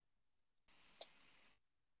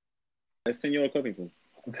Senor Covington.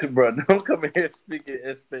 Bro, don't come in here speaking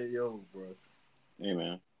Espanol, bro. Hey,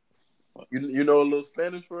 man. You know a little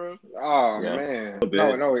Spanish, bro? Oh Yeah. man, A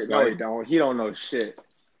bit. no, he Slight. don't. He don't know shit.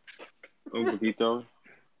 Un poquito.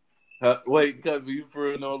 Wait, Cub, you for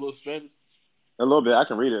real know a little Spanish? A little bit. I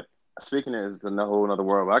can read it. Speaking it is a whole another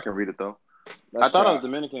world, but I can read it, though. I thought I was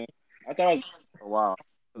Dominican. I thought I was for a while.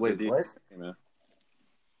 Wait, what? Hey, man.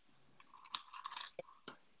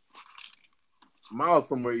 Miles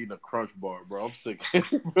somewhere eating a Crunch Bar, bro. I'm sick.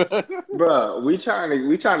 Bro, we trying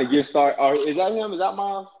to get started. Is that him? Is that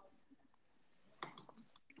Miles?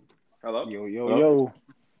 Hello. Yo.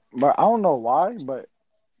 But I don't know why, but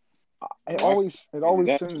it always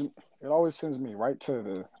sends me right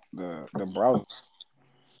to the browser.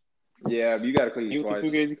 Yeah, you got to click it You twice.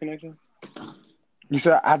 Fugazi connection? You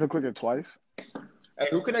said I have to click it twice? Hey,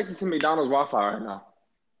 who connected to McDonald's Wi-Fi right now?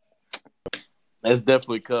 That's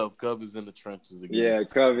definitely Cub. Cub is in the trenches again. Yeah,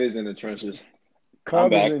 Cub is in the trenches. Cub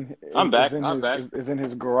back. is in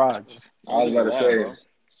his garage. I was about to say bro.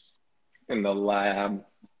 in the lab.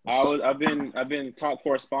 I've been top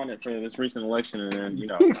correspondent for this recent election, and then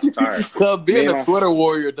I'm tired. Cub being Man, a Twitter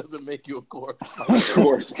warrior doesn't make you a correspondent.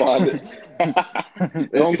 Correspondent.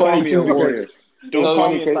 Don't call me a warrior. Don't No, call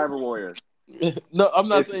me a because- cyber warrior. No, I'm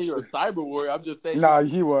not saying you're a cyber warrior. I'm just saying. Nah,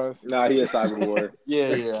 he was. Nah, he a cyber warrior.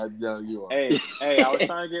 Yeah, no, you are. Hey, I'm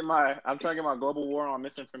trying to get my global war on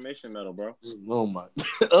misinformation medal, bro. Oh my.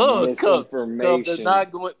 Oh, Cub. Misinformation.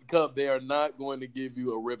 They are not going to give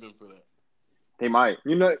you a ribbon for that. They might.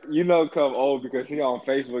 You know, Cub old because he on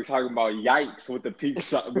Facebook talking about yikes with the peace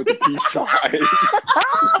sign.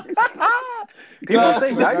 People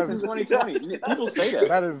say yikes in 2020. People say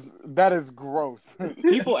that. That is gross.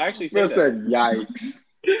 People actually say He that. said yikes.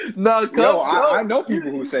 No, Cub. Yo, I know people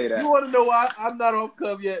who say that. You want to know why I'm not off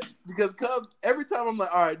Cub yet? Because Cub, every time I'm like,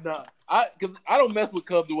 all right, nah, because I don't mess with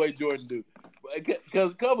Cub the way Jordan do.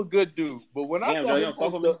 Because Cub a good dude, but when I saw him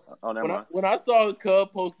post when I saw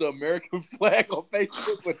Cub post the American flag on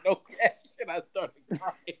Facebook with no caption, I started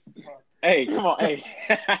crying. Hey, come on, hey.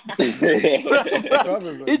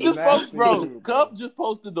 He just posted, bro. Cub just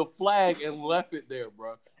posted the flag and left it there,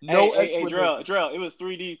 bro. No, hey, Drell. It was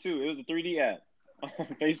 3D too. It was a 3D ad on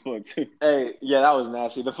Facebook too. Hey, yeah, that was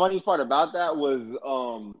nasty. The funniest part about that was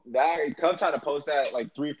that Cub tried to post that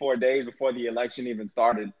like 3-4 days before the election even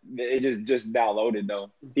started. It just downloaded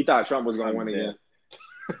though. He thought Trump was gonna win again.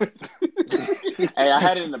 Hey, I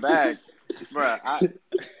had it in the bag, bro.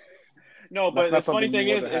 No, but the funny thing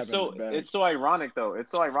is, it's so ironic though.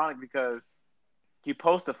 It's so ironic because he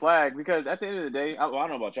posts the flag because at the end of the day, I don't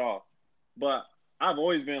know about y'all, but I've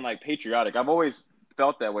always been like patriotic. I've always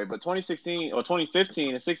felt that way. But 2016 or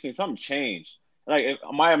 2015 and 16, something changed. Like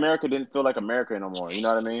my America didn't feel like America no more. You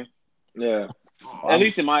know what I mean? Yeah. At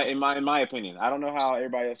least in my opinion. I don't know how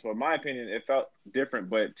everybody else felt. In my opinion, it felt different.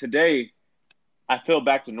 But today, I feel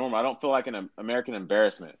back to normal. I don't feel like an American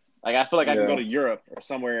embarrassment. Like I feel like I can go to Europe or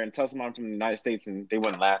somewhere and tell someone from the United States and they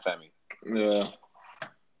wouldn't laugh at me. Yeah.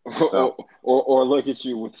 So, or look at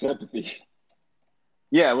you with sympathy.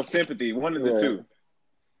 Yeah, with sympathy. One of the two.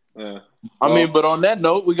 Yeah. I mean, but on that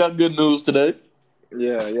note, we got good news today.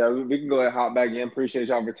 Yeah. We can go ahead and hop back in. Appreciate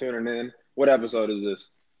y'all for tuning in. What episode is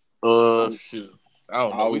this? Shoot. I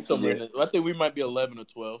don't know. I think we might be 11 or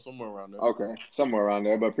 12, somewhere around there. Okay, somewhere around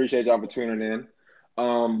there. But appreciate y'all for tuning in.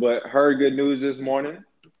 But heard good news this morning.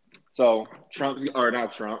 So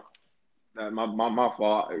not Trump. My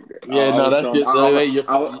fault. Yeah, that's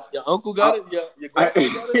your uncle got it. Your grandpa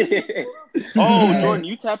got it. Oh, Jordan,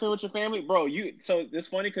 you tap in with your family, bro. So it's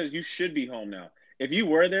funny because you should be home now. If you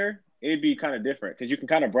were there, it'd be kind of different because you can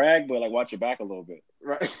kind of brag, but like watch your back a little bit,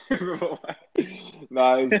 right?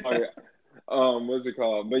 Nah, it's funny. What's it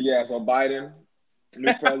called? But yeah, so Biden,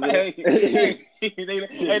 new president.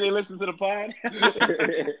 They listen to the pod.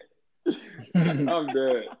 I'm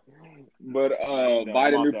dead. But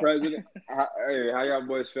Biden, new president. Hey, how y'all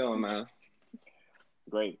boys feeling, man?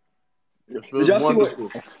 Great. Did y'all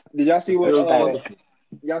see what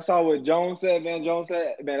y'all saw what Jones said? Van Jones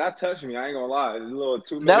said, man, that touched me. I ain't gonna lie. It's a little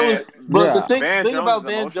too much. The thing about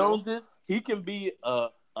Van Jones is he can be a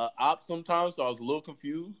op sometimes. So I was a little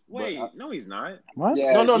confused. Wait, no, he's not. What?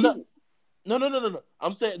 Yeah, No.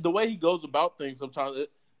 I'm saying the way he goes about things sometimes.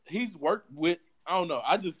 He's worked with. I don't know.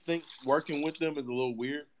 I just think working with them is a little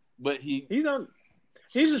weird. But he's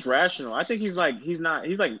just rational. I think he's like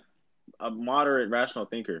a moderate rational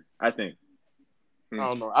thinker. I think. I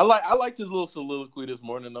don't know. I liked his little soliloquy this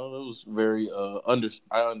morning though. It was very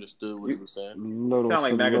I understood what he was saying. Sound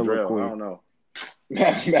like Magadrell. I don't know.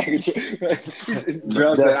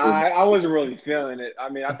 Drell said, I wasn't really feeling it. I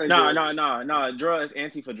mean, I think no. Drell is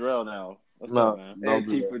anti for Drell now. What's up, man?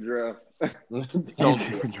 Anti for Drell. Don't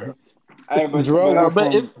do Drell. Hey, but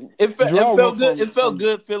it felt good. It felt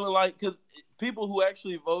good feeling like because people who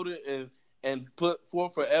actually voted and put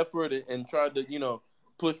forth for effort and tried to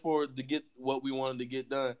push forward to get what we wanted to get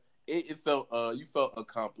done. It felt you felt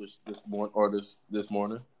accomplished this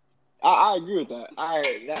morning. I agree with that. I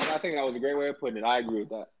think that was a great way of putting it. I agree with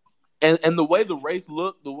that. And the way the race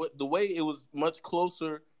looked, the way it was much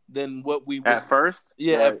closer than what we at first.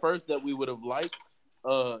 Yeah, right. At first that we would have liked.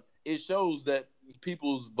 It shows that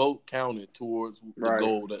people's vote counted towards the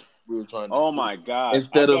goal that we were trying to. Oh my God!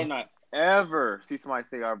 Instead of not ever see somebody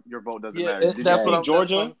say your vote doesn't matter. Did you see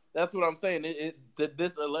Georgia? That's what I'm saying.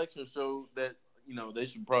 This election showed that they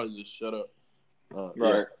should probably just shut up. Right.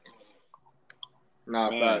 Yeah.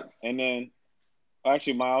 Nah, and then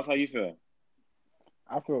actually, Miles, how you feel?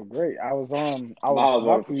 I feel great. I was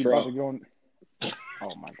about to go on.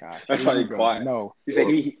 Oh my gosh! That's why he's quiet. No, he said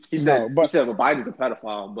he said Biden's a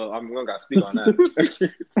pedophile, but I'm gonna speak on that.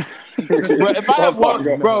 Bro, if I have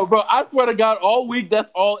one, bro, I swear to God, all week that's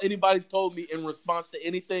all anybody's told me in response to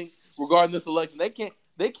anything regarding this election.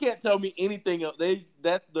 They can't tell me anything else.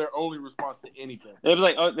 That's their only response to anything. They'd be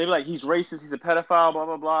like, he's racist, he's a pedophile, blah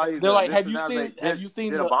blah blah. They're like, have you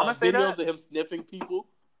seen the Obama say videos of him sniffing people?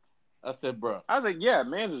 I said, bro. I was like, yeah,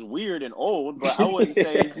 man's is weird and old, but I wouldn't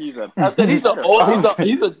say he's a. I said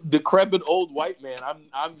he's a decrepit old white man.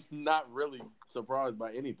 I'm not really surprised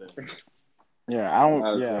by anything. Yeah, I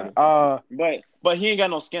don't. Yeah, but he ain't got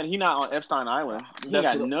no skin. He not on Epstein Island. He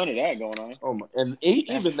got none of that going on. Oh my! And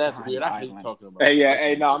even that's weird. I hate talking about.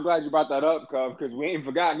 Hey, no, I'm glad you brought that up, Cub, because we ain't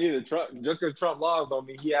forgotten either. Trump, just because Trump lost don't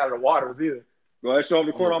mean he out of the waters either. Go ahead, show up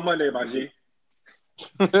the court on Monday, my G.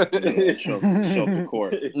 show up the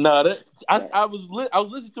court. No, I was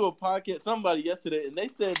listening to a podcast somebody yesterday, and they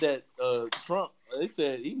said that Trump. They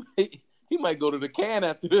said he might go to the can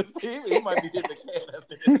after this. He might be hitting the can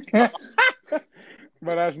after this.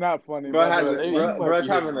 But that's not funny. Bro's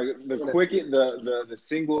having the quickest, the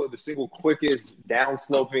single quickest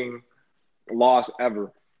downsloping loss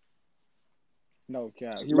ever. No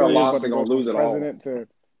cap. He really lost and gonna lose it all.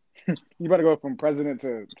 You better go from president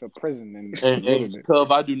to prison and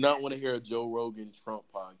Cub, I do not want to hear a Joe Rogan Trump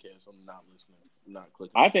podcast. I'm not listening. I'm not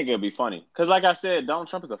clicking. I think it'll be funny because, like I said, Donald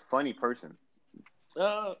Trump is a funny person.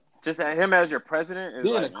 Just him as your president is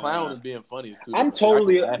being like, a clown and being funny is too. I'm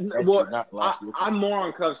totally I'm more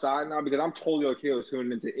on Cub's side now because I'm totally okay with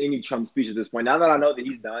tuning into any Trump speech at this point. Now that I know that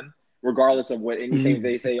he's done, regardless of what anything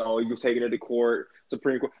they say, he was taking it to court,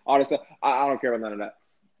 Supreme Court, all that stuff. I don't care about none of that.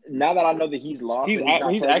 Now that I know that he's lost,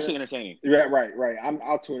 he's actually entertaining. Right.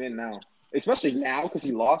 I'll tune in now, especially now because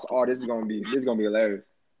he lost. Oh, this is gonna be hilarious.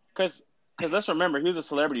 Because let's remember, he was a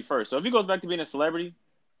celebrity first. So if he goes back to being a celebrity,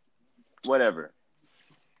 whatever.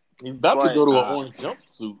 He's about to go to an orange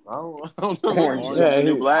jumpsuit. I don't know. Orange is the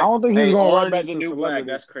new black. I don't think he's going right back to the new black.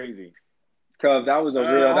 That's crazy. Cuz that was a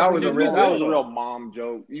real mom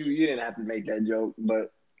joke. You didn't have to make that joke,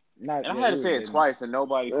 but. I had to say it twice, and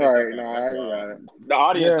nobody. All right, no, I got it. The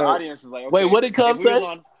audience is like, okay, wait, what did Cub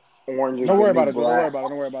say? Orange. Don't worry about it. Don't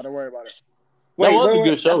worry about it. That was a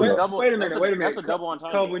good show. Wait a minute. That's a double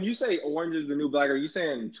entendre. Cub, when you say orange is the new black, are you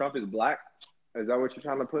saying Trump is black? Is that what you're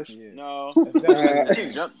trying to push? Yeah. No.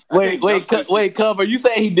 Wait, Cub, are you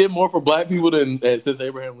saying he did more for black people than since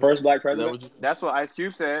Abraham Lincoln? First black president? That's what Ice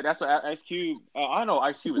Cube said. That's what Ice Cube. I know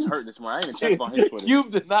Ice Cube was hurt this morning. I didn't even check on his Twitter.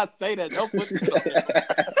 Cube did not say that. Don't put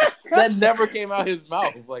that never came out his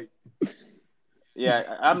mouth. Like,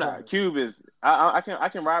 yeah, I'm not. Cube is. I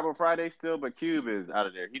can ride with Friday still, but Cube is out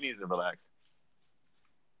of there. He needs to relax.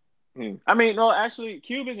 I mean, no, actually,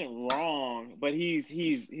 Cube isn't wrong, but he's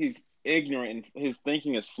ignorant and his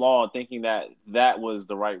thinking is flawed, thinking that was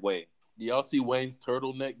the right way. Do y'all see Wayne's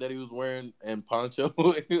turtleneck that he was wearing and poncho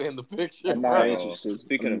in the picture? I'm not interested.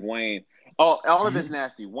 Speaking of Wayne, all of it's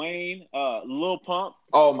nasty. Wayne, Lil Pump.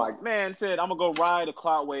 Oh my man said, "I'm gonna go ride a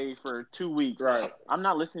clout wave for 2 weeks." Right. I'm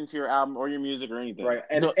not listening to your album or your music or anything. Right.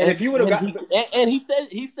 And if you would have gotten, and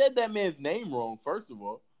he said that man's name wrong. First of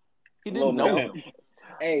all, he didn't know him.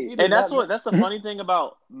 Hey, and that's the funny thing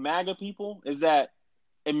about MAGA people is that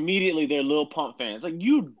immediately they're Lil Pump fans. Like,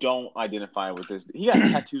 you don't identify with this. He got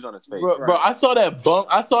tattoos on his face. Bro, I saw that bum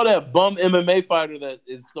MMA fighter that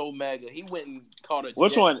is so MAGA. He went and caught a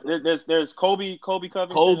Which one? There's Kobe Covington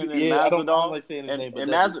and then Masvidal. Like saying his name,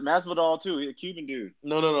 and Masvidal too. He's a Cuban dude.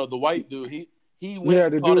 No, the white dude. He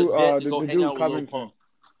went and caught a jet to go hang out with Lil Pump.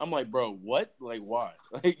 I'm like, bro, what? Like, why?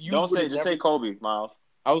 Like, just say Kobe, Miles.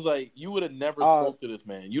 I was like, you would have never spoke to this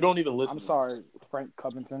man. You don't even listen. I'm sorry, Frank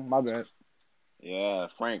Covington. My bad. Yeah,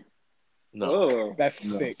 Frank. No, that's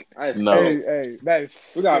sick. No, hey, that's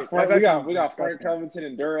sick. We got Frank Covington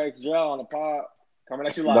and Durex Gel on the pod coming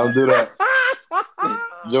at you live. Don't do that.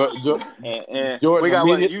 We got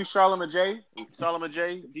you, Charlamagne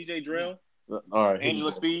J, DJ Drill. All right,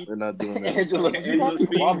 Angela Speed. We're not doing that. Angela Speed.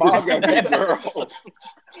 My mom got big girl.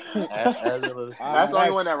 That's the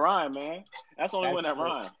only one that rhyme, man. That's the only one that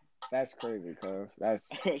rhyme. That's crazy, cuz. That's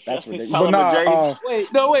ridiculous. But wait.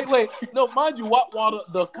 No, mind you, while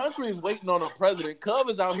the country is waiting on a president, Cub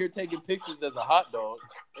is out here taking pictures as a hot dog.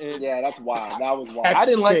 And yeah, that's wild. That was wild. I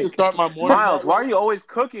didn't like to start my morning. Miles, why are you always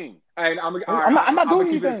cooking? Hey, I'm not doing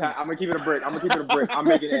anything. I'm gonna keep it a brick. I'm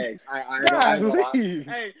making eggs.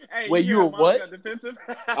 Hey, wait, you were what? Defensive?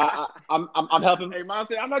 I'm helping. Hey, Miles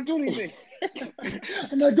said, I'm not doing anything.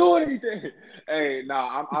 I'm not doing anything. Hey,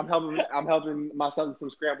 I'm helping myself with some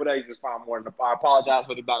scrambled eggs this fine morning. I apologize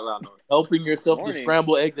for the background noise. Helping yourself to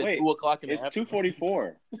scramble eggs at 2:00 in the afternoon. It's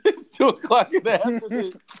 2:44. It's 2:00 in the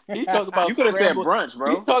afternoon. He talking about you could have said brunch,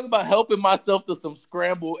 bro. He talking about helping myself to some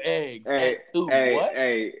scrambled eggs. Hey,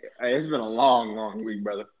 it's been a long week,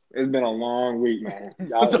 brother. It's been a long week, man.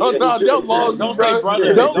 Don't say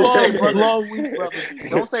brother. Long week, brother.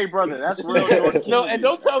 Don't say brother. That's real Jordan King. No, and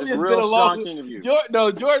don't tell me it's been a long week.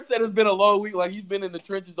 Jordan said it's been a long week. Like he's been in the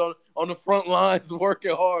trenches on the front lines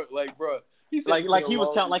working hard. Like, bro. He was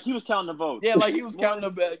counting the votes. Yeah, like he was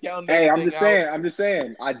counting the. Hey, I'm just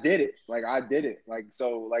saying. I did it.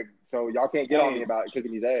 So y'all can't get on me about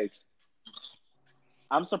cooking these eggs.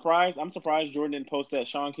 I'm surprised Jordan didn't post that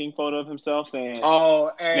Sean King photo of himself saying,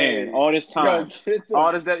 "Oh, hey, man, all this time,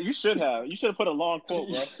 all this that you should have put a long quote,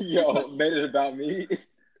 bro." Yo, made it about me.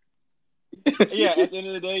 Yeah, at the end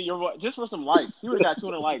of the day, just for some likes. You would have got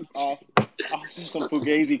 200 likes off some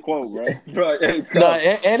Fugazi quote, bro.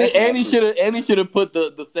 And he should have put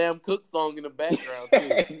the Sam Cooke song in the background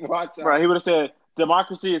too. Watch out, bro. He would have said,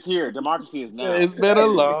 "Democracy is here. Democracy is now." It's been a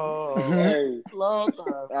long time. All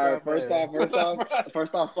right, first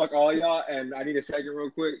off, fuck all y'all, and I need a second real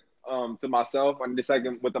quick. To myself, I need a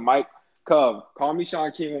second with the mic. Cub, call me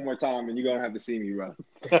Sean King one more time, and you're gonna have to see me, bro.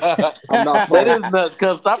 I'm not. That is nuts.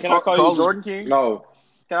 Cub, stop. Can I call you Jordan King? No.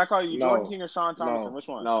 Can I call you Jordan King or Sean Thomason? No. Which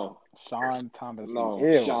one? No. Sean Thomason. No.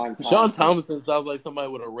 Sean Thomason sounds like somebody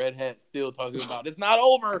with a red hat still talking about it's not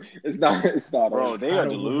over. It's not. Bro, they are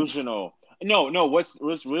delusional. No. What's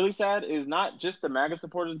really sad is not just the MAGA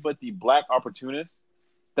supporters, but the black opportunists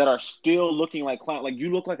that are still looking like clown. Like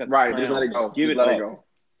you look like a right. Clown. Just let it go.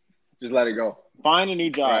 Just let it go. Find a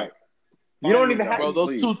new job. Right. You don't even have. Bro,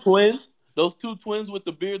 those two twins with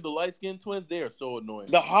the beard, the light skinned twins, they are so annoying.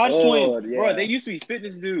 The Hodge twins, yeah. Bro, they used to be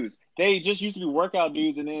fitness dudes. They just used to be workout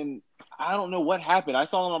dudes, and then I don't know what happened. I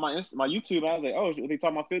saw them on my YouTube, and I was like, oh, they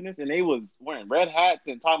talking about fitness, and they was wearing red hats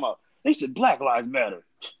and talking about. They said Black Lives Matter.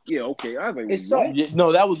 Yeah, okay. I was like,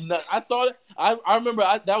 no, that was not. I saw it. I remember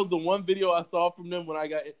that was the one video I saw from them when I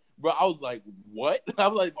got it. Bro, I was like, what? I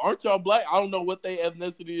was like, aren't y'all black? I don't know what their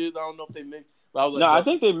ethnicity is. I don't know if they mix. I was like, I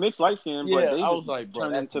think they mix light skin. Yeah, but they I was like, bro,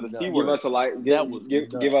 that's into the C word.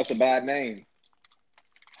 Give us a bad name.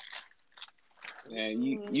 And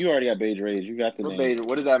you already got beige rage. You got the name.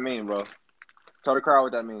 What does that mean, bro? Tell the crowd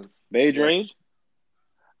what that means. Beige rage?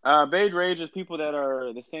 Beige rage is people that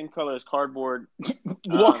are the same color as cardboard.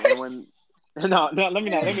 What? No, let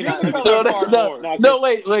me not. No,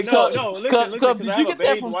 wait. Listen. Did you get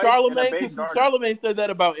that from Charlamagne? Charlamagne said that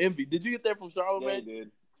about Envy. Did you get that from Charlamagne? Yeah, he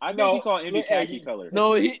did. I know he called Envy khaki color.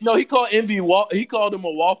 No, he called Envy. He called him a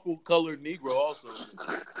waffle colored Negro also.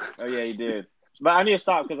 Oh yeah, he did. But I need to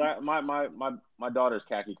stop because my daughter's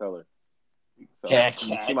khaki color. So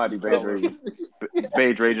khaki. She might be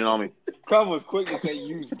beige raging on me. Cub was quick to say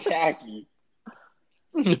use khaki.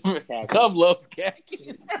 Cub loves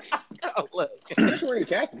khaki. Which one are your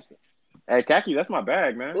khakis? Hey, khaki, that's my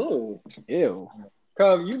bag, man. Ooh. Ew.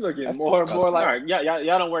 Cub, you looking more and more like. All right,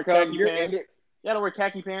 y'all don't wear khaki pants. Y'all don't wear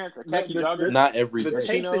khaki pants or khaki joggers. Not every day. The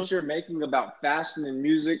takes that you're making about fashion and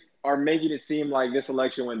music are making it seem like this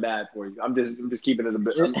election went bad for you. I'm just keeping it a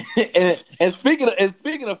bit. and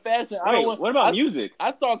speaking of fashion, what about music?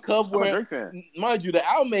 I saw Cub wearing. Mind you, the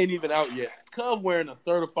album ain't even out yet. Cub wearing a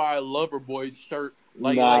certified lover boy shirt.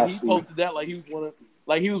 Like he posted that like he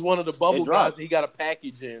was one of the bubble guys. And he got a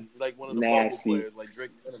package in like one of the bubble players, like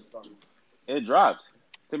Drake said or something. It dropped.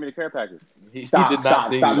 Send me the care package. Stop.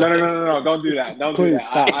 No, don't do that. Don't Please do that.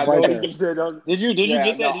 Stop. I right know there. you did. Did you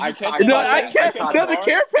get that? No, Did you catch it? No, I can't. The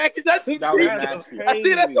care package. I see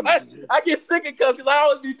that's why I get sick of Cub because I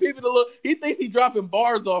always be peeping to look. He thinks he's dropping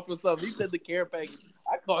bars off or something. He said the care package.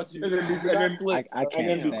 I caught you. And then be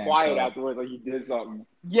quiet afterwards, like he did something.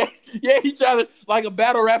 Yeah, he tried to like a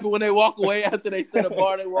battle rapper when they walk away after they set a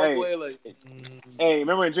bar, they walk away like. Hey,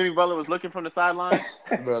 remember when Jimmy Butler was looking from the sideline?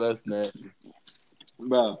 Bro, that's nasty.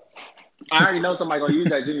 Bro, I already know somebody gonna use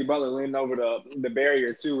that Jimmy Butler leaning over the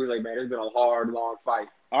barrier too. He's like, man, it's been a hard, long fight.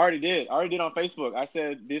 I already did on Facebook. I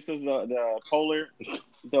said this is the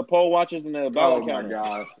poll watchers and the ballot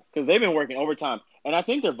counters because they've been working overtime, and I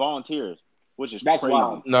think they're volunteers, which is crazy.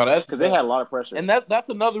 Wild. No, that's because they had a lot of pressure, and that's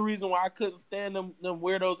another reason why I couldn't stand them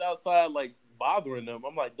weirdos outside like bothering them.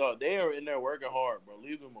 I'm like, dog, they are in there working hard, bro.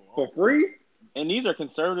 Leave them alone for free. And these are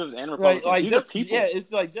conservatives and Republicans. Like these are people. Yeah,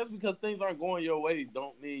 it's like just because things aren't going your way,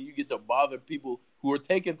 don't mean you get to bother people who are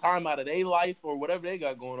taking time out of their life or whatever they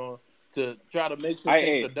got going on to try to make sure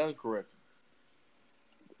things are done correctly.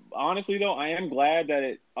 Honestly, though, I am glad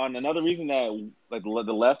that on another reason that like the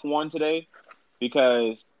left won today,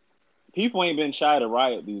 because people ain't been shy to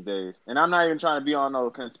riot these days. And I'm not even trying to be on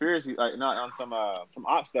no conspiracy, like not on some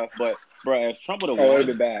op stuff. But bro, if Trump would have won, it would have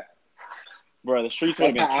been bad. Bro, the streets would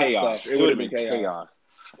have been chaos. It would have been chaos.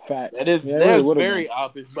 Fact. That is very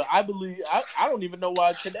obvious, but I believe I don't even know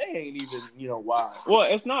why today ain't even why. Well,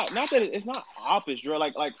 it's not that it's not obvious, Drew.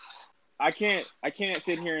 Like I can't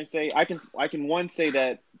sit here and say I can say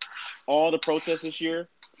that all the protests this year,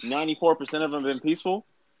 94% of them have been peaceful,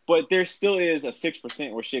 but there still is a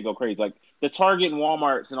 6% where shit go crazy. Like the Target and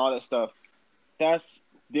Walmarts and all that stuff, that's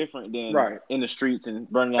different than in the streets and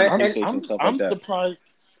burning down the police station and stuff like that. I'm surprised.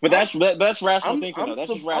 But that's rational thinking, though.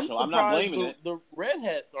 That's just rational. I'm not blaming it. The Red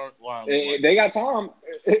Hats aren't lying. They got time.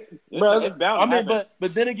 Bro, it's bound to happen.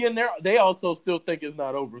 But then again, they also still think it's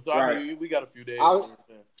not over. So I mean, we got a few days.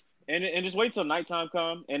 And just wait till nighttime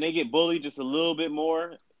come and they get bullied just a little bit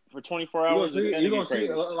more for 24 hours. You're gonna see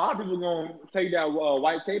a lot of people gonna take that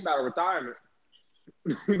white cape out of retirement.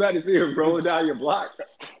 You about to see him rolling down your block.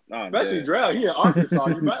 Especially Drell. He in Arkansas.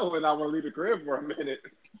 You might not want to leave the crib for a minute.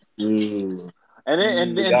 And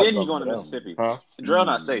then you going to Mississippi. Huh? Drell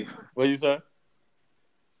not safe. What you say?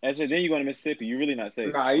 I said then you going to Mississippi. You're really not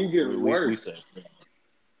safe. Nah, you get worse.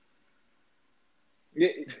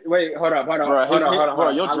 Wait, hold up. Bro,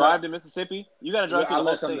 you'll drive to Mississippi? You got to drive to the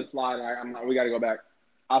let something slide. We got to go back.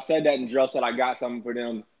 I said that and Drell said I got something for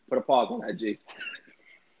them. Put a pause on that, G.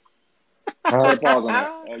 Put a pause on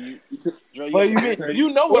that.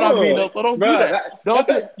 You know what I mean, though, so don't do that. Don't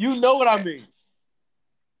say, you know what I mean.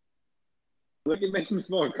 Look, it makes me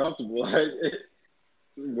feel uncomfortable. It's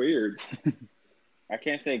weird. I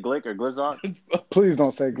can't say Glick or Glizzard. Please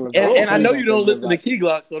don't say Glizzard. And I know you don't listen to Key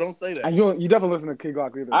Glock, so don't say that. And you definitely listen to Key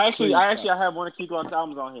Glock either. I have one of Key Glock's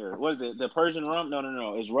albums on here. What is it? The Persian Rum?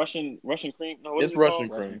 No. It's Russian Cream. No, it's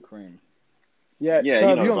Russian Cream. Yeah.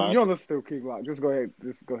 You don't listen to Key Glock. Just go ahead.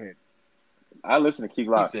 I listen to Key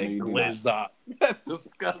Glock. Glizzard. That's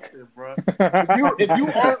disgusting, bro. if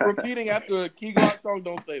you aren't repeating after a Key Glock song,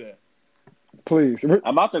 don't say that. Please. I'm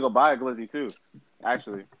about to go buy a Glizzy too.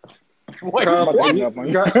 Actually. Wait, Cub buy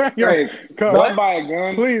a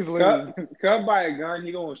gun. Please leave. Cub buy a gun.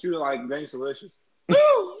 He gonna shoot it like Gangsta-licious. No,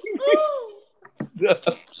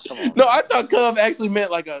 I thought Cub actually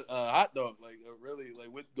meant like a hot dog, like really like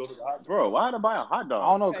go to the hot dog. Bro, why did I buy a hot dog? I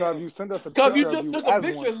don't know, Cub. You sent us a Cub. You just took a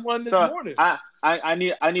picture of one this morning. I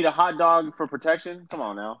need a hot dog for protection. Come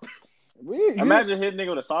on now. Imagine hitting nigga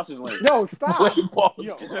with a sausage link. Yo, stop. Wait.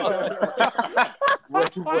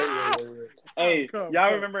 Hey,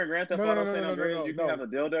 y'all remember in Grand Theft Auto San Andreas you can have a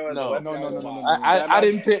dildo as a weapon? No. I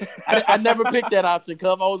didn't pick. I never picked that option,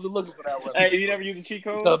 Cub. I wasn't looking for that one. Hey, you never used a cheat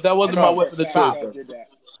code? Cub, that wasn't my weapon of choice.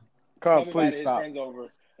 Cub, please stop. His friends over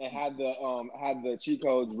and had the cheat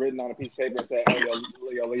codes written on a piece of paper and said, "Hey,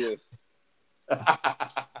 yo, Leah."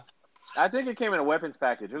 I think it came in a weapons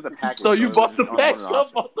package. It was a package. So you bought the package?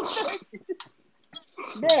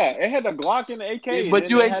 Yeah, it had the Glock and the AK. Yeah, but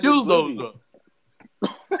you ain't choose those, though.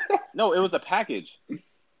 No, it was a package.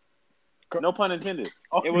 No pun intended.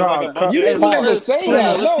 It was like a bunch. You didn't even say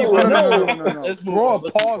that. No. Throw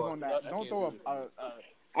a pause on that. Don't throw a...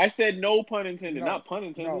 I said no pun intended, not pun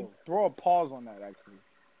intended. No, throw a pause on that, actually.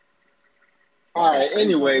 All right,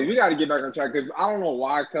 anyway, we got to get back on track because I don't know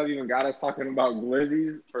why Cub even got us talking about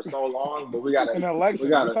Glizzies for so long, but we got to... An election.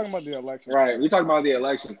 We're talking about the election. Right, we talking about the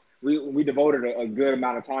election. We devoted a good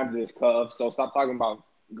amount of time to this, Cub, so stop talking about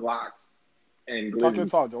Glocks and Glizzies.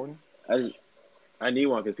 Talk, Jordan. I need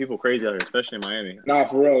one because people crazy out here, especially in Miami. Nah,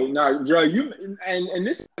 for real. Nah, Dre, you and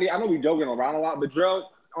this, I know we joking around a lot, but Dre,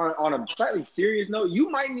 on a slightly serious note, you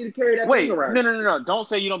might need to carry that thing around. No. Don't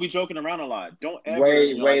say you don't be joking around a lot. Don't ever.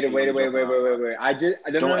 Wait. Don't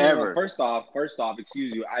ever. First off,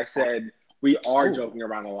 excuse you. I said we are joking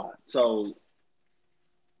around a lot. So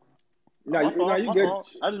No, you good.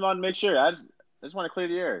 I just want to make sure. I just want to clear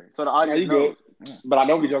the air so the audience knows. Good. But I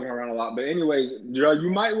don't be joking around a lot. But anyways, Joe, you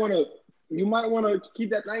might want to keep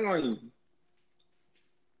that thing on you.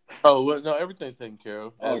 Oh well, no, everything's taken care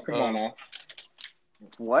of. Oh, come on now.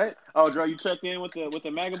 What? Oh, Drew, you checked in with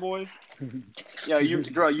the MAGA boys? Yeah, you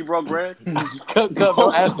broke bread?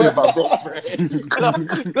 Don't ask me if I broke bread.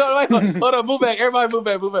 Hold on, move back. Everybody move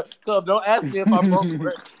back. Come, don't ask me if I broke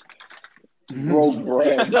bread. Broke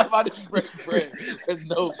bread. Somebody break bread.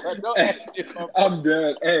 No, don't ask me if I'm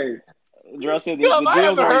dead. Hey. Drew said I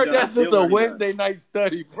haven't heard that since a Wednesday night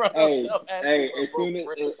study, bro. As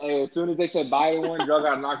soon as they said Biden one, Drew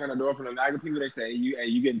got a knock on the door from the MAGA people. They say,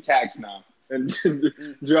 you getting taxed now. And Drew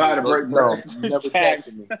had to break bread. Never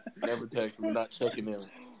texted me. Not checking in.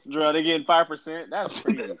 Drew, they getting 5%. That's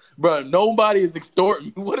crazy. Bro, nobody is extorting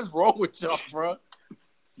me. What is wrong with y'all, bro?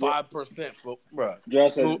 5%, bro. Drew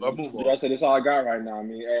said, "That's all I got right now. I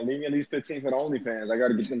mean, leave me at least 15 for the OnlyFans. I got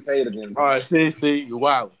to get them paid again." All right, see, you're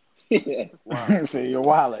wild. Wow. See, you're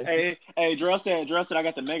wild. Hey, Drew said, I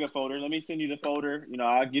got the mega folder. Let me send you the folder.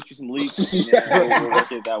 I'll get you some leaks. We'll work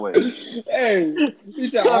it that way. Hey, he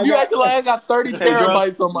said, you acting like I got 30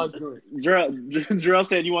 terabytes on my joint. Drew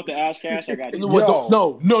said, you want the Ash Cash? I got you. No.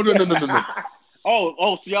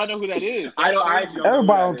 Oh, so y'all know who that is?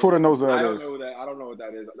 Everybody on Twitter knows who that is. I don't know what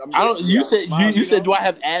that is. You said, do I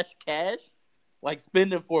have Ash Cash? Like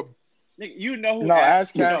spending for... You know who? No,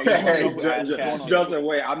 Ash Cash. Justin,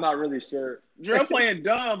 wait, I'm not really sure. Drill playing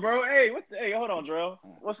dumb, bro. Hey, hold on, Drill.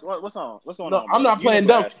 What's on? What's going on? I'm not playing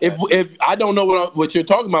dumb. If I don't know what you're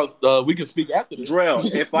talking about, we can speak after this. Drill.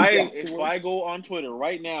 If I go on Twitter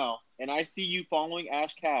right now and I see you following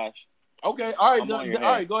Ash Cash. Okay, all right,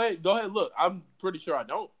 go ahead. Look, I'm pretty sure I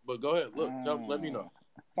don't, but go ahead. Look, let me know.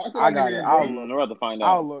 I got it. I'll rather to find out.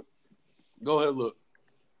 I'll look. Go ahead, look.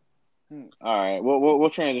 All right, we'll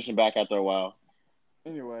transition back after a while.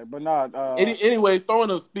 Anyway, but not. Anyways,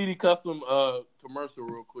 throwing a Speedy Custom commercial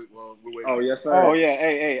real quick while we're waiting. Oh yes, sir. Oh yeah.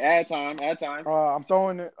 Hey, ad time.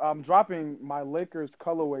 I'm dropping my Lakers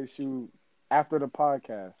colorway shoe after the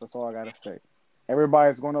podcast. That's all I gotta say.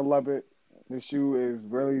 Everybody's gonna love it. This shoe is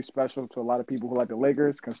really special to a lot of people who like the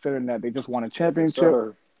Lakers, considering that they just won a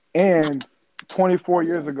championship. And 24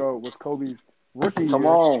 years ago was Kobe's rookie year.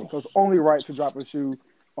 So it's only right to drop a shoe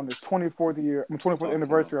on his 24th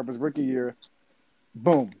anniversary of his rookie year.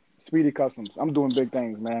 Boom. Speedy Customs. I'm doing big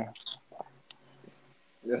things, man.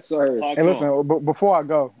 Yes, sir. And listen, before I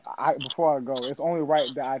go, it's only right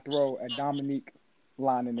that I throw a Dominique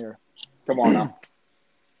line in there. Come on now.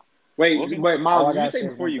 Wait, Miles, did you say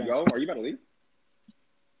before you go? Are you about to leave?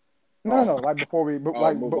 No, like before we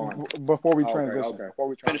transition. Okay. Before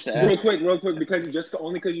we transition. Real quick, because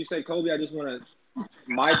you said Kobe, I just want to.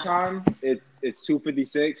 My time, it's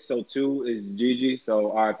 2:56, so 2 is Gigi,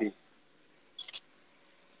 so RIP.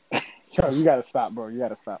 Yo, you gotta stop, bro. You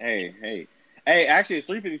gotta stop. Hey. Actually, it's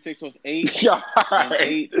 3:56, so it's 8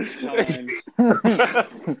 times.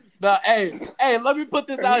 Now, hey, let me put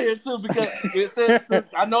this out here too, because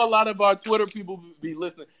I know a lot of our Twitter people be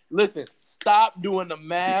listening. Listen, stop doing the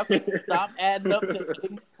math. Stop adding up to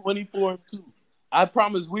 24 and 2. I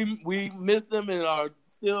promise we miss them and are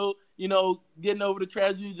still, getting over the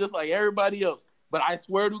tragedy just like everybody else. But I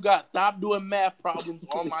swear to God, stop doing math problems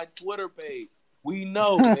on my Twitter page. We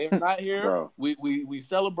know they're not here. Bro. We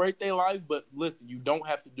celebrate their life, but listen, you don't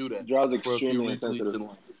have to do that. Draws extremely insensitive.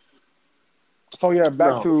 So yeah,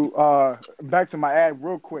 back to my ad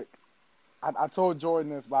real quick. I told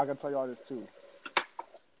Jordan this, but I can tell y'all this too.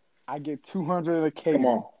 I get 200 in a K. Come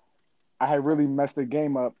on. I had really messed the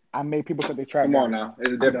game up. I made people think they trapped. Come on now.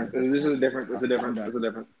 It's a difference. This is a difference. It's a difference.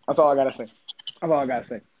 That's all I gotta say. That's all I gotta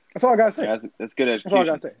say. That's good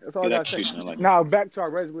execution. That's all I gotta say. Like now back to our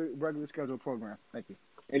regularly scheduled program. Thank you.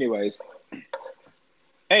 Anyways.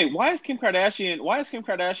 Hey, why is Kim Kardashian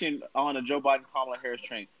on a Joe Biden Kamala Harris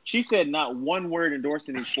train? She said not one word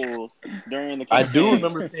endorsing these fools during the campaign. I do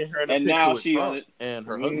remember seeing her in a and now she on it, and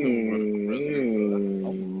her husband.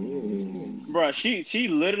 Bro, she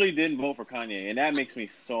literally didn't vote for Kanye, and that makes me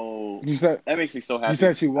so. That makes me so happy. You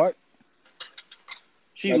said she what?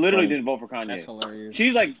 She literally didn't vote for Kanye. That's hilarious.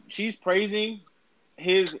 She's praising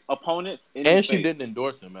his opponents, and she didn't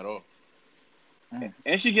endorse him at all.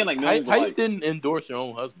 And she getting like millions. How you didn't endorse your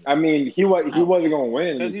own husband? I mean, he wasn't going to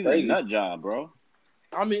win because he's a nut job, bro.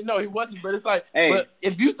 I mean, no, he wasn't. But it's like, but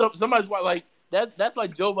if you somebody's like that's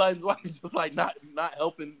like Joe Biden's wife, just like not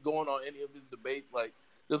helping going on any of his debates. Like,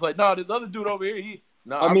 just like, no, this other dude over here,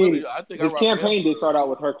 I think his campaign did start out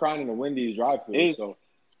with her crying in the Wendy's drive-thru. So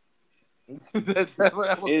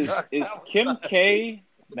is Kim K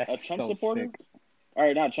a Trump supporter? All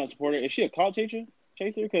right, not a Trump supporter. Is she a college teacher?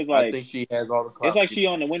 chaser? Because like I think she has all the clout. It's like she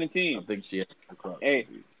on the winning team. I think she has the clout. Hey,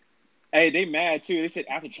 they mad too. They said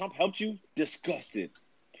after Trump helped you, disgusted.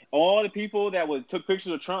 All the people that took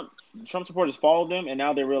pictures of Trump supporters followed them, and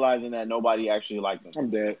now they're realizing that nobody actually liked them. I'm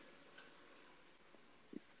dead.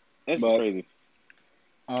 This is crazy.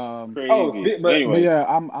 Crazy. But yeah,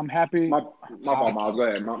 I'm happy. My fault, Miles. Go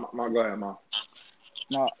ahead. Go ahead, Miles.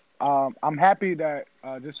 No, I'm happy that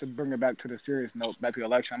just to bring it back to the serious note, back to the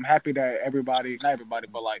election. I'm happy that not everybody,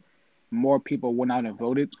 but like more people went out and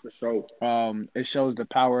voted. For sure. It shows the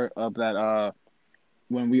power of that.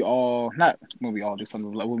 When we all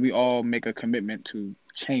make a commitment to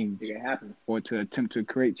change, it can happen, or to attempt to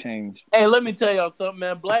create change. Hey, let me tell y'all something,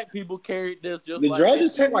 man. Black people carried this just. Did y'all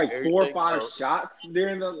just take like 4 or 5 shots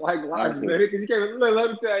during the last minute? Because you can't.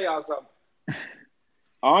 Let me tell y'all something.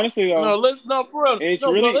 Honestly, though, for real. It's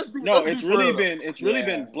really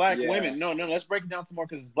been black women. No, let's break it down some more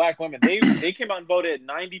because it's black women. They came out and voted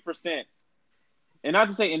 90%, and not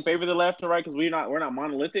to say in favor of the left or right because we're not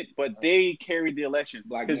monolithic, but they carried the election.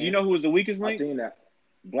 Because you know who was the weakest link? I seen that.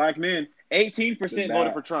 Black men. 18%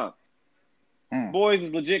 voted for Trump. Boys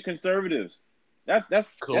is legit conservatives.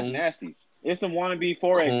 That's cool. That's nasty. It's some wannabe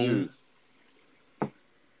Forex dudes.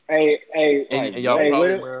 And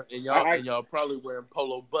y'all probably wearing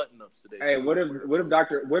polo button-ups today. Hey, what if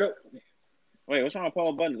Wait, what's wrong with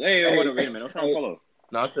polo buttons? Wait a minute. What's wrong with polo?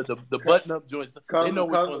 No, I said the button-up joints. They know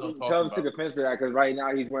which ones I'm talking about. Come to defense of that because right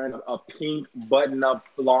now he's wearing a pink button-up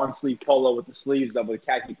long sleeve polo with the sleeves up with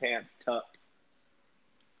khaki pants tucked.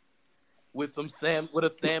 With a salmon.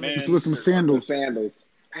 With some sandals. Sandals.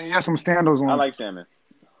 He has some sandals on. I like salmon.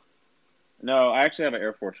 No, I actually have an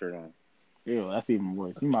Air Force shirt on. Ew, that's even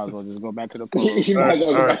worse. You might as well just go back to the polo.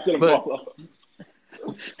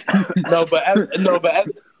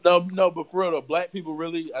 But for real though, black people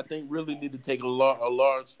really need to take a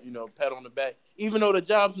large, pat on the back. Even though the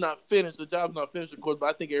job's not finished, of course, but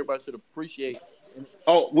I think everybody should appreciate.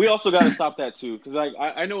 Oh, we also got to stop that too, because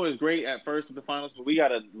I know it was great at first with the finals, but we got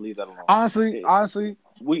to leave that alone. Honestly, job's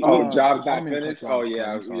not finished. Oh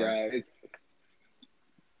yeah.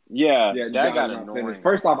 Yeah, that got annoying. Finished.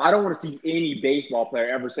 First off, I don't want to see any baseball player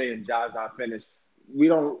ever saying job's not finished. We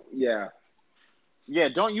don't. Yeah. Yeah,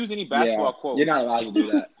 don't use any basketball quotes. You're not allowed to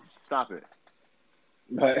do that. Stop it.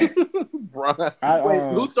 But Bron. Wait,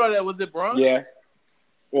 who started that? Was it Bron? Yeah.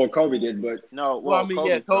 Well, Kobe did, but no. Well, I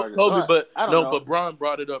mean, Kobe, but Bron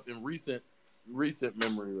brought it up in recent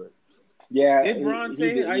memory. Like. Yeah, did Bron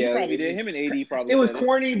say it? He probably did. Him and AD probably. It was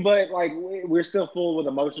corny, but like we're still full with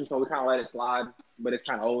emotion, so we kind of let it slide. But it's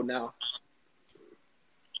kind of old now.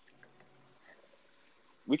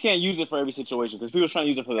 We can't use it for every situation because people are trying to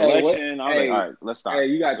use it for the election. I was like, all right, let's stop. Hey,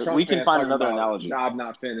 you got Trump. We can find another analogy. Job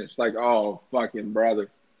not finished. Like, oh, fucking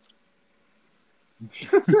brother.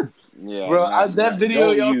 Yeah, bro. That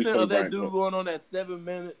video y'all sent of that dude going on that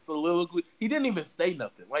 7-minute soliloquy. He didn't even say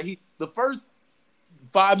nothing. Like the first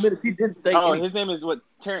 5 minutes, he didn't say. Oh, his name is what?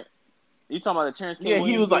 Terrence. You talking about the Terrence? Yeah,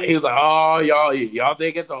 he was like, oh, y'all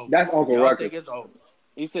think it's over? That's Uncle Y'all Ruckus. think it's over?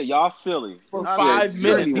 He said, y'all silly. For 5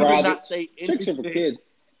 minutes, he did not say anything. For kids.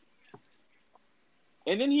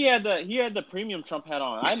 And then he had the premium Trump hat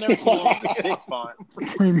on. I never saw him with the big font.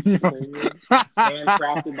 Premium.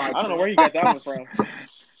 Handcrafted by I don't know where he got that one from.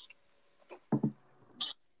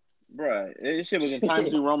 Bruh, this shit was in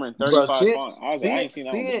Times New Roman 35 font. I was like, I ain't seen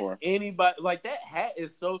that one before. Anybody like that hat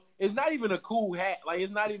is it's not even a cool hat. Like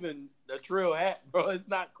it's not even a trail hat, bro. It's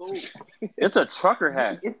not cool. It's a trucker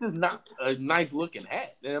hat. It's just not a nice looking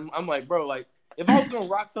hat. And I'm like, bro, like if I was gonna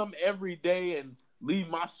rock something every day and leave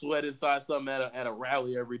my sweat inside something at a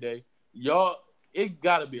rally every day, y'all, it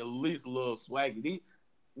gotta be at least a little swaggy.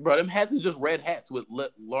 Bro, them hats is just red hats with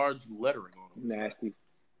large lettering on them. Nasty.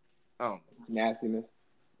 Oh, nastiness.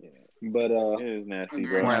 Yeah, but it is nasty,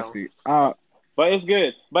 bro. Nasty. But it's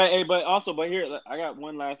good. But here I got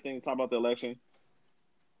one last thing to talk about the election.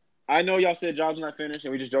 I know y'all said job's not finished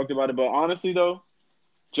and we just joked about it, but honestly though,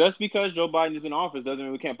 just because Joe Biden is in office doesn't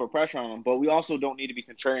mean we can't put pressure on him. But we also don't need to be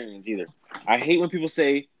contrarians either. I hate when people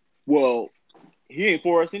say, "Well, he ain't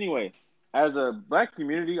for us anyway." As a black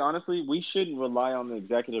community, honestly, we shouldn't rely on the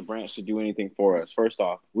executive branch to do anything for us. First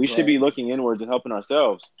off, we should be looking inwards and helping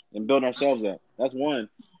ourselves and building ourselves up. That's one.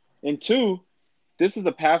 And two, this is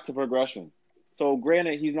a path to progression. So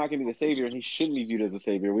granted, he's not going to be the savior and he shouldn't be viewed as a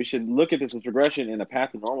savior. We should look at this as progression and a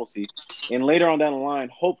path to normalcy. And later on down the line,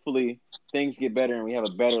 hopefully things get better and we have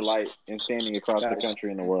a better light in standing across the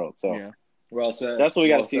country and the world. So yeah. Well said. That's what we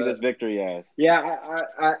got to see this victory as. Yeah,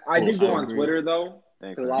 I did go on Twitter though.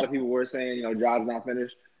 Because a lot of people were saying, job's not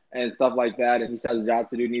finished and stuff like that. And he has a job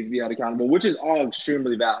to do, needs to be held accountable, which is all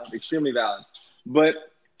extremely valid. But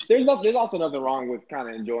there's also nothing wrong with kind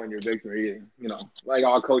of enjoying your victory. You know, like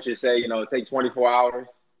all coaches say, you know, take 24 hours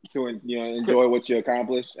to enjoy what you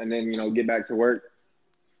accomplished, and then get back to work.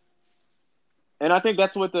 And I think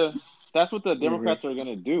that's what the Democrats are going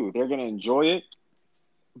to do. They're going to enjoy it,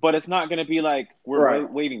 but it's not going to be like we're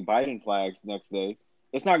waving Biden flags the next day.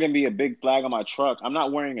 It's not going to be a big flag on my truck. I'm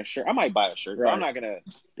not wearing a shirt. I might buy a shirt, but I'm not going to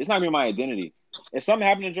 – it's not going to be my identity. If something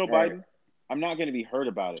happened to Joe Biden, I'm not going to be hurt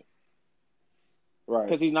about it. Right.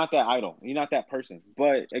 Because he's not that idol. He's not that person.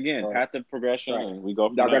 But, again, path of progression, and we go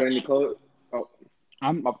from there. Y'all got any clothes? Oh. Go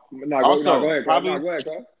ahead. Go ahead,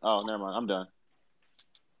 Cole. Oh, never mind. I'm done.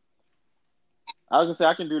 I was going to say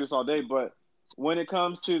I can do this all day, but when it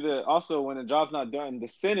comes to when the job's not done, the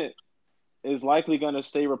Senate is likely going to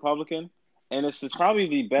stay Republican. And this is probably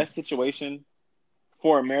the best situation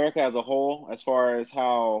for America as a whole as far as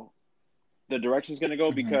how the direction is going to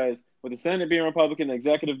go because with the Senate being Republican, the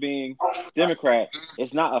executive being Democrat,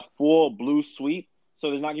 it's not a full blue sweep. So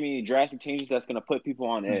there's not going to be any drastic changes that's going to put people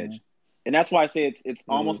on edge. And that's why I say it's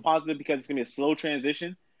almost positive because it's going to be a slow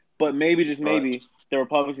transition. But maybe, just maybe, the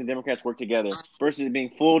Republicans and Democrats work together versus it being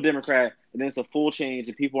full Democrat and then it's a full change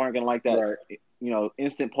and people aren't going to like that,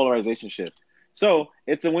 instant polarization shift. So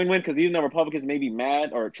it's a win-win because even though Republicans may be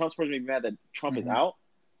mad or Trump's person may be mad that Trump is out,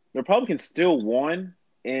 the Republicans still won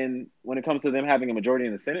when it comes to them having a majority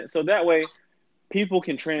in the Senate. So that way people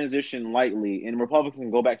can transition lightly and Republicans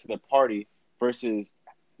can go back to their party versus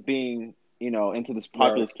being, into this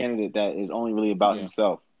populist candidate that is only really about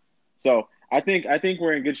himself. So I think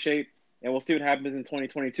we're in good shape and we'll see what happens in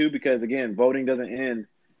 2022 because, again, voting doesn't end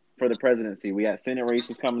for the presidency. We got Senate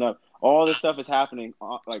races coming up. All this stuff is happening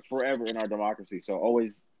like forever in our democracy. So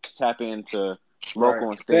always tap into local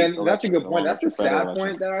and state. And that's a good point. That's the sad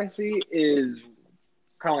point that I see is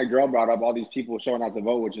kind of like Girl brought up all these people showing out to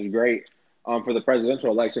vote, which is great for the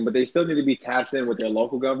presidential election. But they still need to be tapped in with their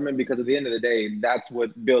local government because at the end of the day, that's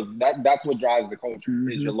what builds that's what drives the culture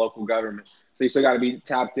is your local government. So you still got to be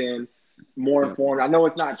tapped in, more informed. I know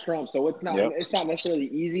it's not Trump, so it's not necessarily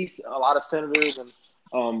easy. A lot of senators and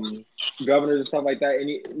governors and stuff like that,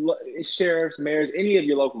 any sheriffs, mayors, any of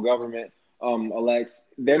your local government elects,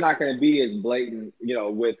 they're not going to be as blatant,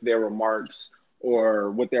 with their remarks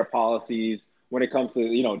or with their policies when it comes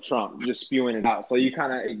to, Trump just spewing it out. So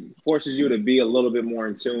it forces you to be a little bit more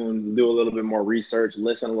in tune, do a little bit more research,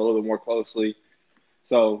 listen a little bit more closely.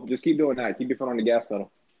 So just keep doing that. Keep your foot on the gas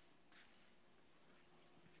pedal.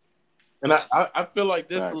 And I feel like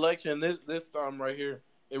this election, this time right here,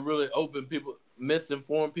 it really opened people,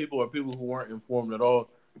 misinformed people or people who weren't informed at all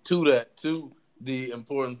to the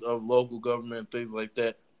importance of local government, things like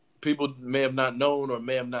that. People may have not known or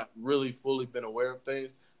may have not really fully been aware of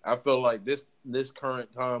things. I feel like this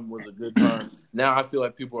current time was a good time. Now I feel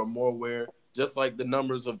like people are more aware, just like the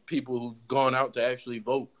numbers of people who've gone out to actually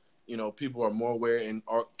vote. People are more aware and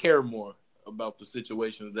care more about the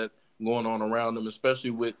situations that going on around them,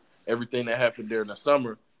 especially with everything that happened during the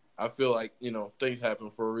summer. I feel like, things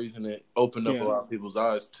happen for a reason. It opened up a lot of people's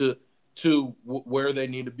eyes to where they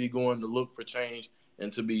need to be going to look for change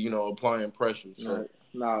and to be, applying pressure. So,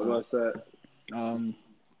 what's that?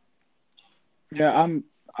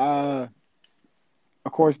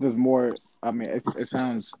 Of course, there's more. I mean, it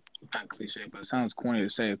sounds kind of cliche, but it sounds corny to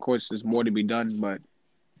say. Of course, there's more to be done, but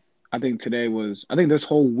I think this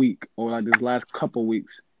whole week or like this last couple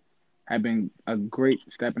weeks have been a great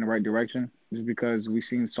step in the right direction. Just because we've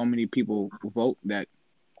seen so many people vote that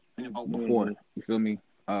didn't vote before. You feel me?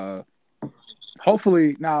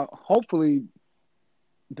 Hopefully,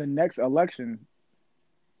 the next election,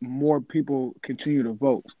 more people continue to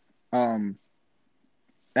vote.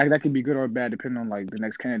 That could be good or bad depending on like the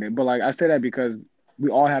next candidate. But like I say that because we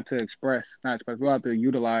all have to we all have to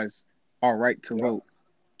utilize our right to vote.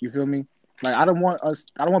 You feel me? Like I don't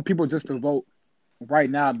want people just to vote right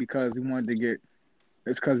now because we wanted to get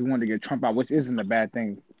Trump out, which isn't a bad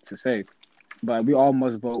thing to say. But we all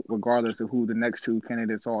must vote regardless of who the next two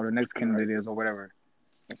candidates are or the next candidate is or whatever.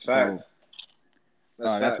 That's facts.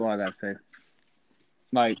 That's all I gotta say.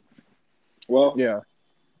 Like, well, yeah.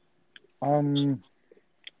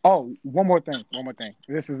 Oh, one more thing.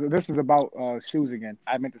 This is about shoes again.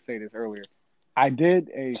 I meant to say this earlier. I did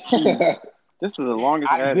a shoe. This is the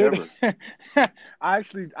longest ad ever.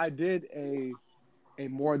 I did a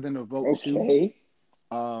more than a vote shoe.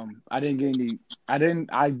 I didn't get any. I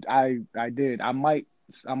did. I might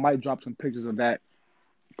drop some pictures of that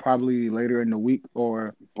probably later in the week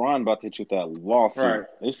or. Bron about to hit you with that lawsuit. Right.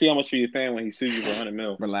 Let's see how much for you paying when he sues you for $100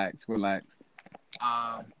 million. Relax.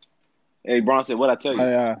 Hey, Bron said, "What I tell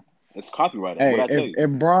you?" It's copyrighted. Hey, what I tell you? If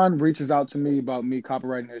Bron reaches out to me about me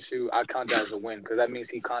copyrighting his shoe, I count that as a win because that means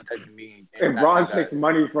he contacted me. If Bron takes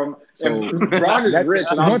money from, if Bron is rich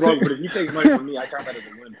and I'm broke, but if he takes money from me, I count that as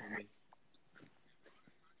a win for me.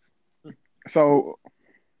 So,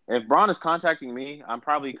 if Bron is contacting me, I'm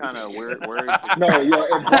probably kind of worried. No, if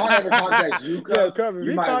Bron ever contacts you, you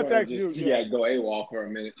might want to just go AWOL for a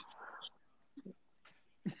minute.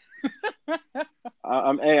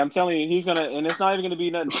 I'm telling you, he's gonna, and it's not even gonna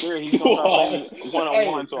be nothing serious. He's gonna start playing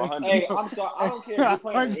 1-on-1 to 100. Hey, I'm sorry, I don't care if you're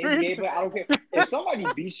playing an NBA, but I don't care if somebody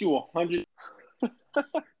beats you 100.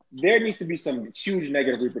 There needs to be some huge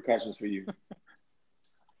negative repercussions for you.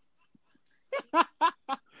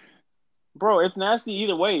 Bro, it's nasty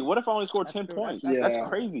either way. What if I only scored 10 points? That's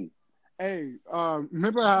crazy. Hey,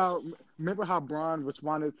 remember how Bron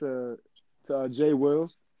responded to Jay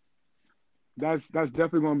Wills? That's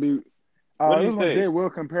definitely going to be. What did he say? Jay Will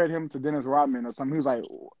compared him to Dennis Rodman or something. He was like,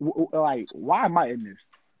 why am I in this?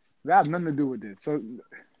 That has nothing to do with this. So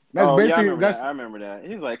that's basically I remember that.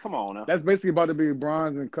 He's like, come on now. That's basically about to be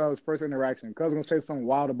Bron's and Cubs' first interaction. Cubs gonna say something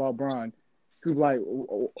wild about Bron. He's like,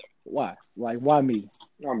 why? Like, why me?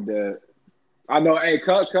 I'm dead. I know. Hey,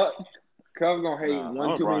 Cubs gonna hate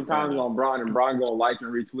one too many times on Bron, and Bron gonna like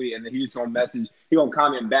and retweet, and then he's gonna message. He gonna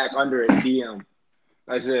comment back under it, DM.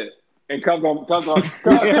 That's it. And Cubs gonna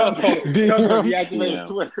deactivate his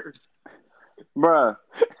Twitter. Bruh.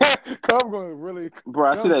 Cubs gonna really.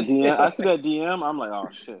 Bro, I see that DM. I'm like, oh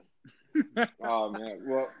shit. Oh man.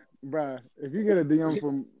 Well, bruh, if you get a DM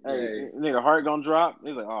from nigga heart gonna drop,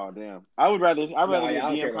 he's like, oh damn. I'd rather get a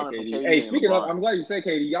DM coming from KD. Hey, speaking of, I'm glad you said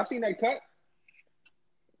KD. Y'all seen that cut?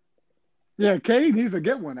 Yeah, KD needs to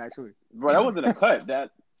get one actually. Bro, that wasn't a cut.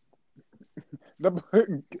 Bro,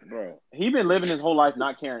 he been living his whole life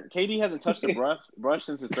not caring. KD hasn't touched a brush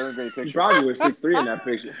since his third grade picture. He probably was 6'3" in that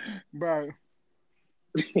picture. Bro.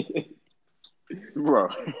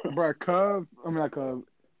 Cub. I mean, like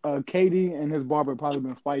KD and his barber probably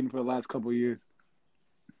been fighting for the last couple of years.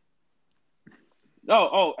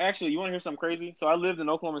 Oh, actually, you want to hear something crazy? So I lived in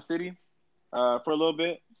Oklahoma City for a little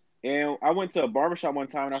bit, and I went to a barbershop one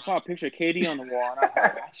time, and I saw a picture of KD on the wall, and I was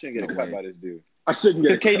like, I shouldn't get a cut by this dude. I shouldn't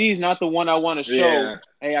get because KD's not the one I want to show. Yeah.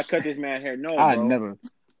 Hey, I cut this man hair. No, I never.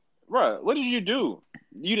 Bro, what did you do?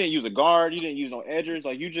 You didn't use a guard. You didn't use no edgers.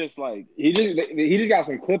 Like you just like he just got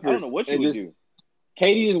some clippers. I don't know what you would do.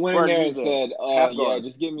 KD just went in there and said, "Yeah,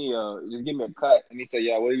 just give me a cut." And he said,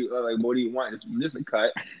 "Yeah, what do you want? It's just a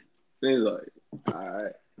cut." And he's like, "All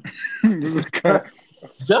right, just a cut."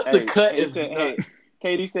 Just a cut is hey.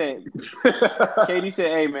 KD said,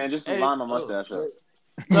 "Hey man, just line my mustache up."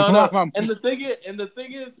 No. And the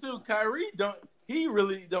thing is too, Kyrie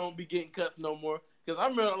really don't be getting cuts no more. Because I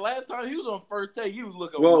remember the last time he was on First Take, he was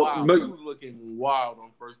looking wild. He was looking wild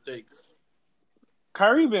on First Take.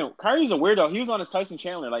 Kyrie's a weirdo. He was on his Tyson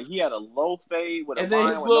Chandler. Like he had a low fade with and then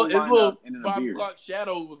his little 5 o'clock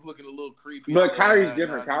shadow was looking a little creepy. But Kyrie's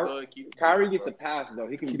different. Kyrie gets a pass though.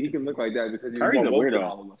 He can look like that because he's a weirdo.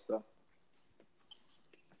 All of that stuff.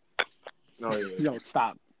 Oh yeah. Yo,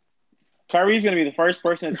 stop. Kyrie's gonna be the first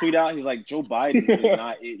person to tweet out. He's like, Joe Biden is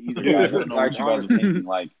not it either. I don't know what you guys are thinking.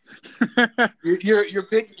 Like,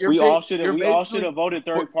 we all should have voted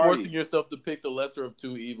third party. Forcing yourself to pick the lesser of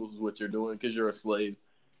two evils is what you're doing because you're a slave.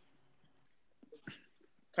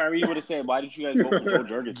 Kyrie would have said, "Why did you guys vote for Joe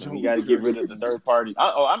Jurgensen? You got to get rid of the third party."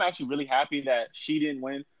 I'm actually really happy that she didn't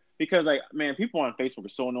win because, like, man, people on Facebook are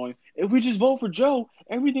so annoying. If we just vote for Joe,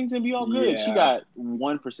 everything's gonna be all good. Yeah. She got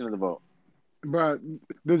 1% of the vote. But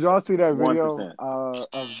did y'all see that video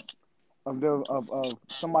of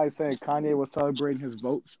somebody saying Kanye was celebrating his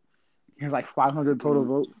votes? He has like 500 total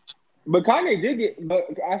votes. But Kanye did get. But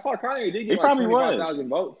I saw Kanye did get like 25,000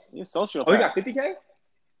 votes. He's social. Oh, he got 50K.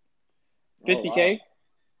 50K. Wow.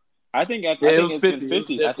 I think it's been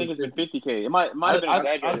 50. I think it's been 50K. It might have been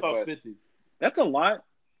exaggerated. I thought 50. That's a lot.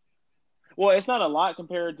 Well, it's not a lot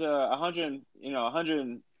compared to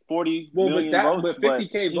 140 million votes. But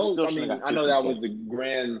 50K votes, I mean, I know that was the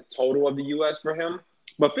grand total of the U.S. for him.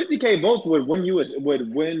 But 50K votes would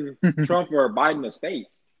win Trump or Biden a state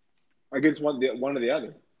against one or the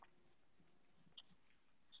other.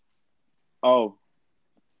 Oh,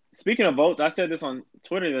 speaking of votes, I said this on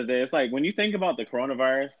Twitter the other day. It's like when you think about the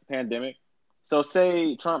coronavirus pandemic. So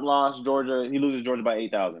say Trump lost Georgia, he loses Georgia by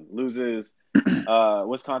 8,000, loses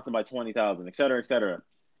Wisconsin by 20,000, et cetera, et cetera.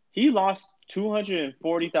 He lost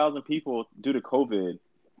 240,000 people due to COVID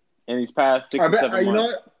in these past 6 to 7 months. You know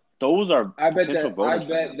what? Those are potential voters.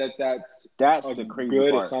 I bet that's a the crazy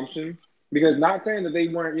good part. assumption. Because not saying that they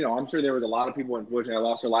weren't, I'm sure there was a lot of people unfortunately that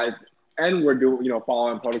lost their life and were doing,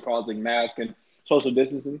 following protocols like mask and social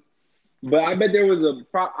distancing. But I bet there was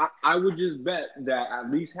I would just bet that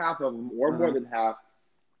at least half of them, or more than half,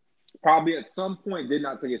 probably at some point did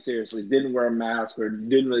not take it seriously, didn't wear a mask, or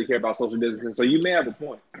didn't really care about social distancing. So you may have a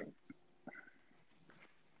point.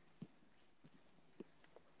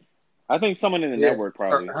 I think someone in the network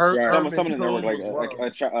probably. Someone in the network,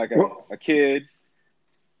 like a kid.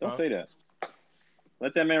 Don't say that.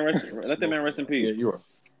 Let that man rest. Let that man rest in peace. Yeah, you are.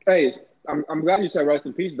 Hey, I'm glad you said rest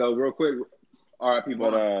in peace though. Real quick, R.I.P.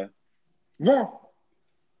 But yeah.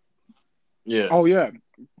 Oh yeah.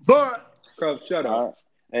 But Cub, shut up.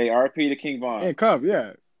 Hey, R.I.P. to King Von. Hey, Cub,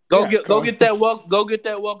 yeah. Go get that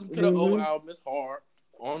welcome to the old album. It's hard.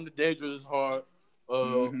 On the Dangerous is hard.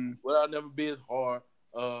 Without Never Be is hard.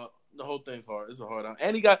 The whole thing's hard. It's a hard album.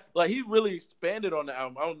 And he really expanded on the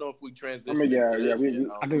album. I don't know if we transitioned.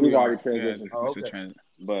 I think we've already transitioned. Okay.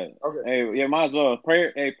 But hey, might as well.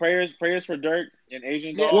 Prayers for Dirk and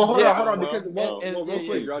Asian Dog. Well, hold on, because real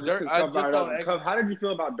quick, Dirk, Cub, how did you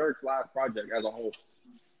feel about Dirk's last project as a whole?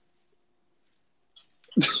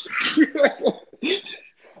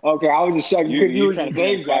 Okay, I was just checking because you were just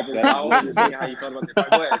name dropping. I wasn't saying how you felt about the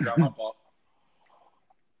project. Go ahead, bro. My fault.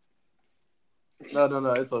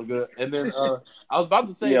 No, it's all good. And then I was about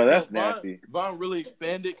to say, that's nasty. Von really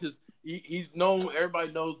expanded because he's known.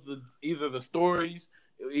 Everybody knows either the stories,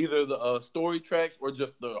 either the story tracks, or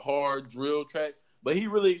just the hard drill tracks. But he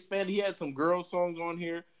really expanded. He had some girl songs on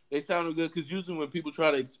here. They sounded good because usually when people try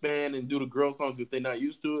to expand and do the girl songs, if they're not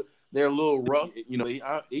used to it, they're a little rough. You know, he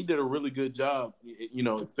did a really good job. You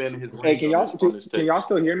know, expanding his. Hey, can y'all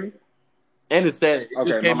still hear me? And it's sad.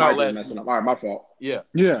 It came out last. Messing up. All right, my fault. Yeah.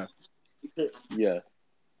 Yeah.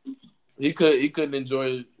 He couldn't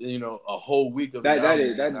enjoy a whole week of that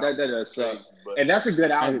does suck. And that's a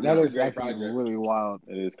good album. That is actually really wild.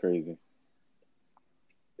 It is crazy.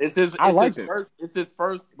 It's his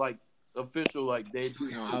first like official like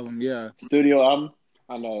debut album. Yeah, studio album.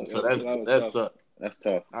 I know. So that's tough. That's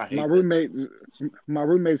tough. My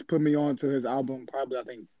roommates put me on to his album probably I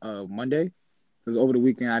think Monday. Because over the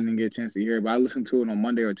weekend I didn't get a chance to hear it, but I listened to it on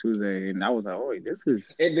Monday or Tuesday, and I was like, "Oh,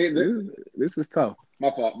 this is tough." My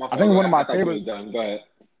fault. I think one of my favorite. Go ahead.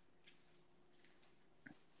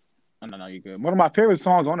 No, you're good. One of my favorite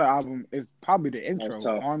songs on the album is probably the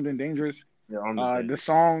intro, "Armed and Dangerous." Yeah, the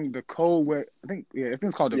song, "The Code" with I think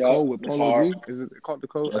it's called "The Code" with Polo G. Is it called "The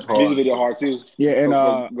Code"? That's hard. Music video hard too. Yeah, and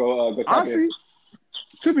go honestly,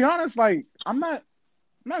 to be honest, like I'm not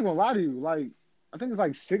gonna lie to you, like. I think it's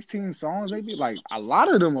like 16 songs, maybe. Like a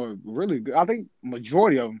lot of them are really good. I think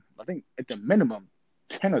majority of them. I think at the minimum,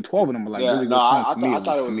 10 or 12 of them are like really good songs. I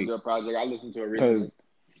thought it was a good project. I listened to it recently.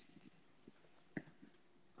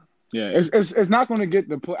 Yeah, it's not going to get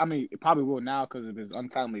the play. I mean, it probably will now because of his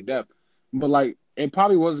untimely death. But like, it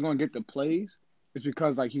probably wasn't going to get the plays. It's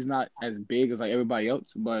because like he's not as big as like everybody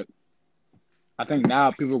else. But I think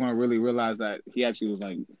now people are going to really realize that he actually was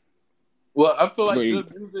like. Well, I feel like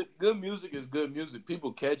good music is good music.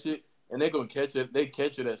 People catch it, and they're gonna catch it. They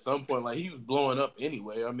catch it at some point. Like he was blowing up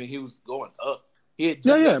anyway. I mean, he was going up. He had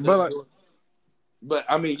just but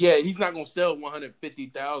I mean, he's not gonna sell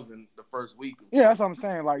 150,000 the first week. Yeah, that's what I'm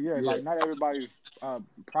saying. Like, like not everybody's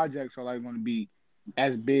projects are like going to be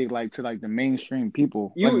as big, like to like the mainstream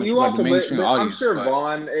people. I'm sure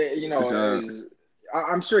Von,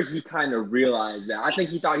 I'm sure he kind of realized that. I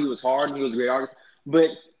think he thought he was hard and he was a great artist,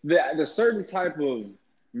 but. The certain type of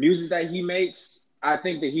music that he makes, I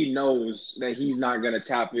think that he knows that he's not going to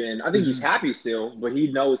tap in. I think he's happy still, but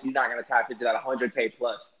he knows he's not going to tap into that 100K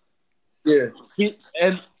plus. Yeah.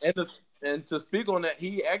 And to speak on that,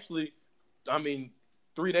 he actually, 3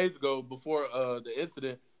 days ago before the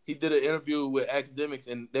incident, he did an interview with Academics,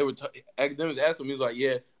 and Academics asked him, he was like,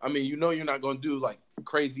 "Yeah, I mean, you're not going to do like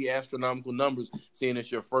crazy astronomical numbers, seeing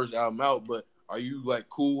it's your first album out, but are you like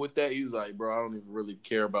cool with that?" He was like, "Bro, I don't even really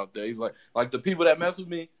care about that." He's like the people that mess with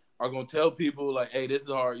me are gonna tell people like, "Hey, this is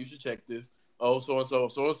hard. You should check this." Oh, so and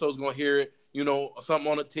so's gonna hear it.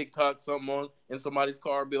 Something on a TikTok, something in somebody's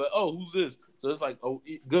car, and be like, "Oh, who's this?" So it's like, oh,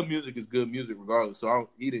 good music is good music regardless.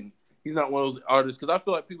 So he's not one of those artists because I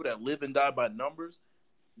feel like people that live and die by numbers,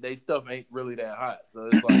 they stuff ain't really that hot. So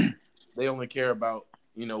it's like they only care about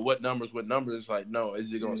what numbers. It's like, no,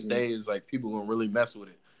 is it gonna stay? It's like people gonna really mess with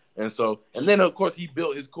it. And then of course he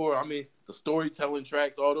built his core. I mean, the storytelling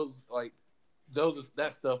tracks, all those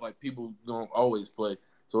that stuff like people don't always play.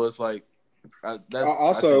 So it's like he's fine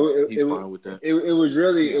with that. It was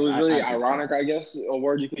really ironic, I guess, a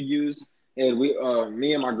word you could use. And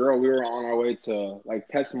me and my girl, we were on our way to like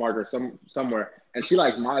PetSmart or somewhere, and she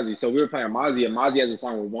likes Mozzie, so we were playing Mozzie, and Mozzie has a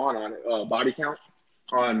song with Juan on it, Body Count,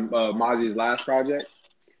 on Mozzie's last project,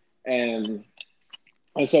 and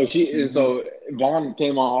so Vaughn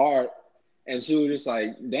came on hard, And she was just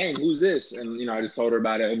like, dang, who's this? And, I just told her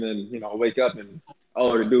about it. And then, I wake up and,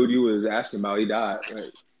 oh, the dude you was asking about, he died.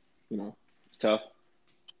 Like, it's tough.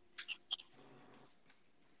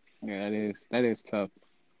 Yeah, that is tough.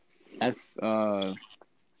 That's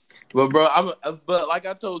But bro, but like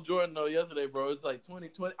I told Jordan though yesterday, bro, it's like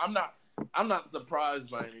 2020. I'm not surprised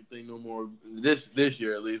by anything no more this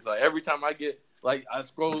year at least. Like every time I get like I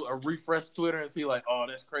scroll or refresh Twitter and see like, oh,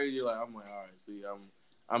 that's crazy. Like I'm like, all right, see,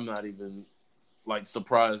 I'm not even like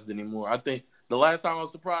surprised anymore. I think the last time I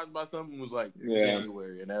was surprised by something was like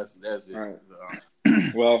January, and that's it. Right. So,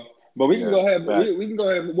 well, but we can go ahead. We can go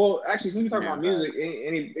ahead. Well, actually, since we talk about music,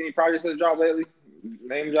 any projects that's dropped lately?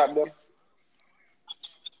 Name drop them.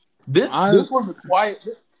 This was a quiet.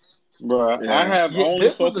 Bro, I have only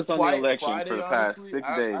focused on the election Friday, for the past honestly. 6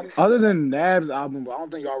 days. Other than Nav's album, but I don't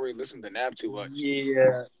think y'all really listen to Nav too much.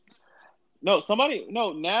 Yeah. No,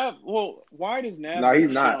 Nav. Well, why does Nav? No, he's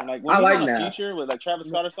not. Like, when I like on Nav. A feature with like Travis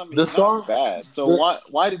Scott or something. The song bad. So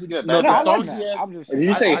why does he get a bad? No, I like Nav. Did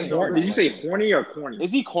you say horny or corny?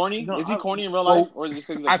 Is he corny? Is he corny in real life, or is it just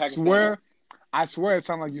because he's a Pakistani? I swear it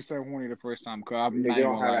sounded like you said horny the first time. Cause they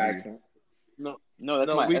don't have an accent. No,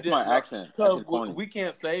 that's my accent. We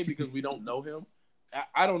can't say because we don't know him.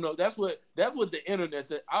 I don't know. That's what the internet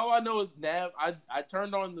said. All I know is Nav. I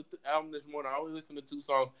turned on the album this morning. I only listened to 2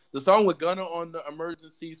 songs. The song with Gunna on the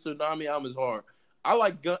Emergency Tsunami album is hard. I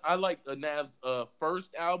like Nav's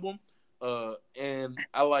first album, and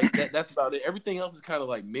I like that. That's about it. Everything else is kind of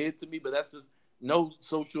like mid to me, but that's just no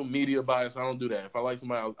social media bias. I don't do that. If I like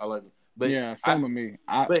somebody, I like it. But yeah, same with me.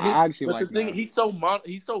 I actually like the thing. He's so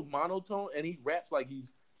monotone, and he raps like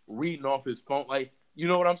he's reading off his phone. Like, you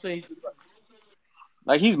know what I'm saying?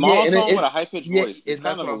 Like he's monotone with a high pitched voice. It's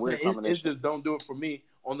kind of a weird combination. It just don't do it for me.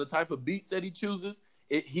 On the type of beats that he chooses,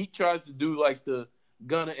 he tries to do like the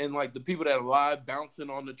Gunna and like the people that are live bouncing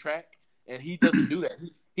on the track, and he doesn't do that.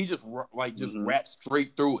 He just raps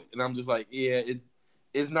straight through it, and I'm just like,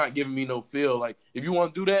 it's not giving me no feel. Like if you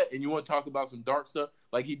want to do that and you want to talk about some dark stuff,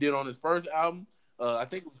 like he did on his first album, I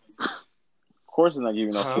think. Of course, it's not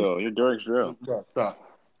giving no feel. You're Derek's drill. Stop.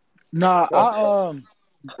 Nah,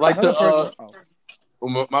 like the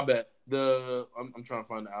my bad. I'm trying to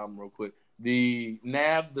find the album real quick. The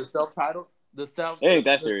Nav, the self-titled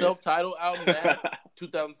self-titled album, Nav,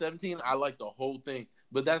 2017. I like the whole thing,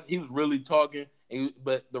 but he was really talking.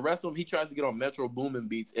 But the rest of them, he tries to get on Metro Boomin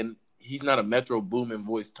beats, and he's not a Metro Boomin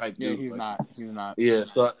voice type dude. Yeah, he's not. Yeah,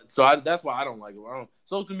 so that's why I don't like him.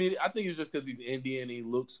 Social media. I think it's just because he's Indian. He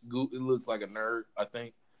looks like a nerd. I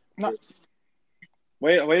think. No.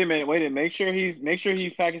 Wait a minute. Make sure he's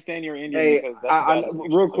Pakistani or Indian. Hey, because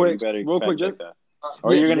real quick, just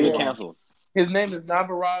or you're gonna get canceled. His name is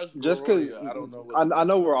Navaraj. Just because I don't know. I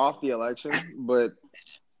know we're off the election, but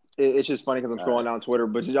it's just funny because I'm scrolling down Twitter.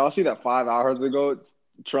 But did y'all see that 5 hours ago?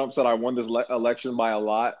 Trump said I won this election by a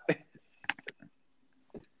lot.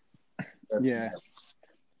 Yeah.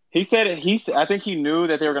 He said it. I think he knew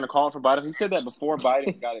that they were going to call him for Biden. He said that before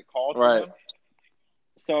Biden got it called for him.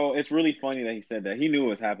 So it's really funny that he said that. He knew it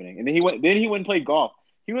was happening, and then he went and played golf.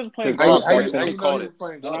 He was playing golf when he called it,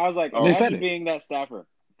 and I was like, imagine being that staffer.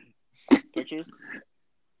 Pictures,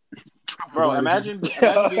 bro. Imagine being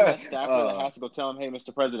that staffer that has to go tell him, "Hey,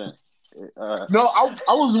 Mr. President." No, I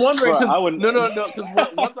was wondering. Bro, I wouldn't. No. Because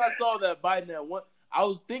once I saw that Biden had won, I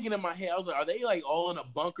was thinking in my head, I was like, "Are they like all in a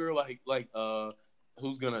bunker? Like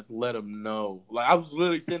who's gonna let him know?" Like I was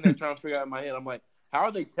literally sitting there trying to figure out in my head. I'm like, "How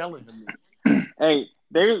are they telling him this?" Hey,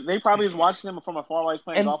 they probably was watching him from afar while he's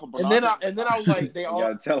playing golf. And then I was like, they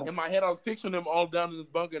all in my head. I was picturing them all down in this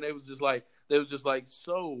bunker, and they was just like,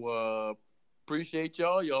 so appreciate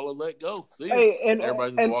y'all. Y'all will let go. See, hey, and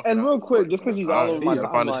real quick, just because he's all over my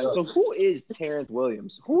timeline. So who is Terrence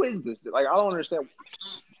Williams? Who is this? Like I don't understand.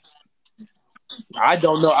 I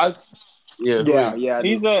don't know. Yeah.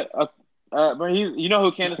 He's but he's you know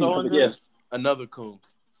who Candace Owens is? Yeah, another coon.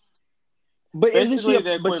 But isn't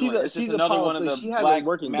she? But she's another one of the black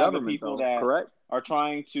working government people that correct? Are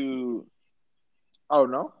trying to. Oh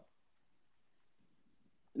no.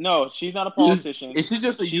 No, she's not a politician. Is she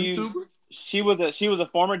just a YouTuber? She was a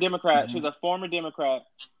former Democrat. Mm-hmm. She was a former Democrat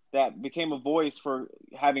that became a voice for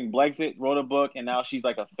having Brexit, wrote a book, and now she's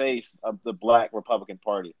like a face of the Black Republican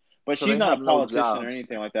Party. But she's not a politician or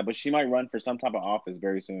anything like that. But she might run for some type of office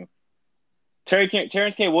very soon.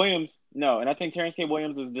 Terrence K. Williams, no, and I think Terrence K.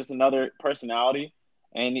 Williams is just another personality,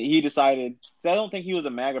 and he decided. So I don't think he was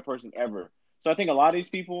a MAGA person ever. So I think a lot of these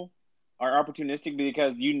people are opportunistic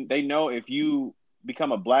because they know if you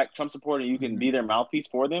become a Black Trump supporter, you can be their mouthpiece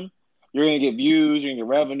for them. You're going to get views, you're going to get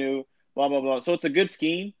revenue, blah, blah, blah. So it's a good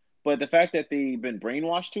scheme, but the fact that they've been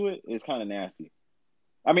brainwashed to it is kind of nasty.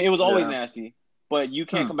 I mean, it was always nasty, but you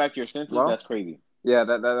can't come back to your senses. Well, that's crazy. Yeah,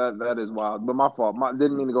 that is wild. But my fault.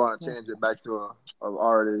 Didn't mean to go on a tangent back to a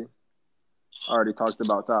already talked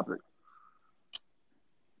about topic.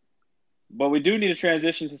 But we do need to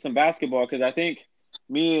transition to some basketball because I think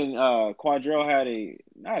me and Quadrell had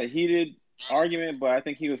not a heated argument, but I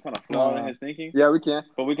think he was kind of flawed in his thinking. Yeah, we can.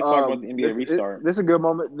 But we can talk about the NBA restart. This is a good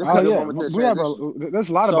moment. This is a good moment to transition. There's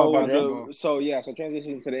a lot about basketball. So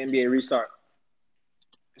transition to the NBA restart.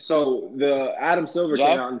 So the Adam Silver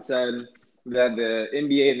came out and said that the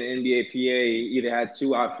NBA and the NBAPA either had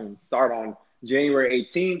two options: start on January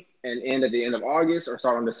 18th and end at the end of August, or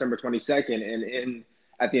start on December 22nd and end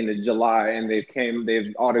at the end of July. And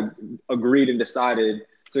they've all agreed and decided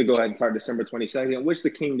to go ahead and start December 22nd, which the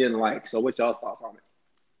King didn't like. So what's y'all's thoughts on it?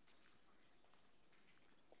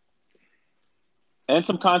 And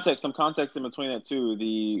some context in between that too.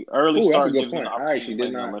 The early start gives an opportunity to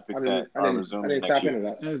play the Olympics that are resuming next year.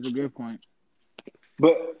 That is a good point.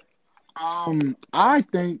 But I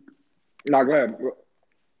think. No, go ahead.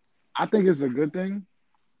 I think it's a good thing.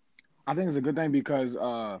 I think it's a good thing because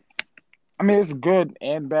I mean, it's good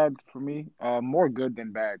and bad for me. More good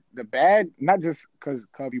than bad. The bad, not just because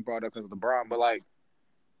Cubby brought up because of LeBron, but like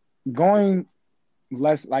going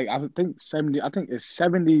less. Like I think 70. I think it's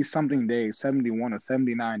 70 something days, 71 or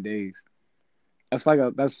 79 days. That's like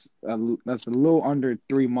that's a little under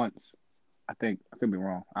 3 months. I think I could be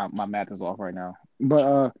wrong. My math is off right now,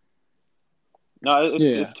 but no,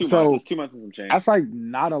 it's 2 months. It's 2 months and some change. That's like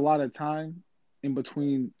not a lot of time in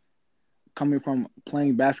between. Coming from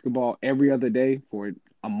playing basketball every other day for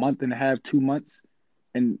a month and a half, 2 months,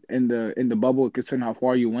 in the bubble, considering how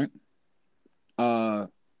far you went. I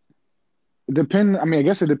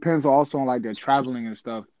guess it depends also on like their traveling and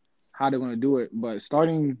stuff, how they're going to do it. But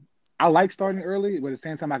I like starting early, but at the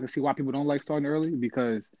same time, I can see why people don't like starting early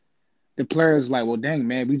because the players like, well, dang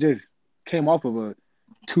man, we just came off of a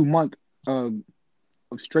 2 month of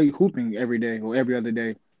straight hooping every day or every other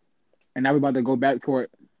day, and now we're about to go back for it.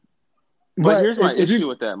 But here's my issue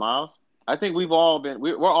with that, Miles. I think we're all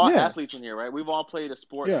athletes in here, right? We've all played a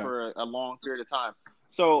sport for a long period of time.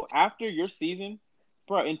 So after your season,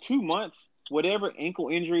 bro, in 2 months, whatever ankle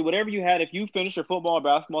injury, whatever you had, if you finished your football or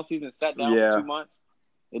basketball season, sat down for 2 months,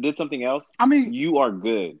 and did something else, I mean, you are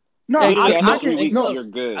good. No, you're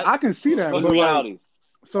good. I can see that. But reality.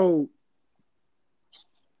 So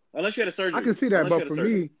unless you had a surgery, I can see that. But for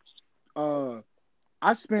me,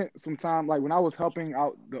 I spent some time, like, when I was helping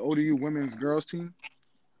out the ODU women's girls team,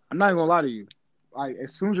 I'm not even going to lie to you. Like,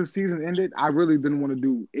 as soon as the season ended, I really didn't want to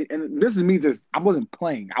do it. And this is me I wasn't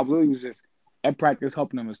playing. I really was just at practice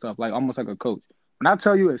helping them and stuff, like, almost like a coach. When I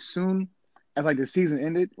tell you as soon as, like, the season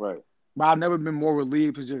ended, right, but I've never been more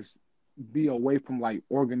relieved to just be away from, like,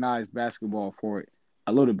 organized basketball for it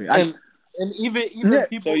a little bit. And even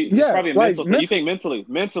people, so it's probably mental. You think mentally,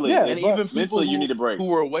 and even mentally, you need a break. Who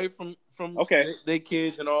were away from their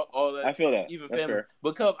kids and all that. I feel that. Even that's family. Fair.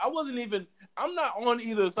 Because I'm not on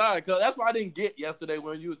either side. Because that's why I didn't get yesterday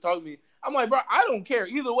when you was talking to me. I'm like, bro, I don't care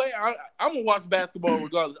either way. I'm gonna watch basketball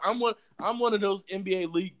regardless. I'm one of those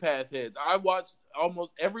NBA League Pass heads. I watch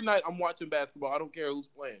almost every night. I'm watching basketball. I don't care who's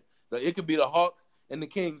playing. But it could be the Hawks and the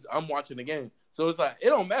Kings. I'm watching the game. So it's like it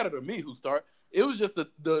don't matter to me who start. It was just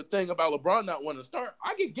the thing about LeBron not wanting to start.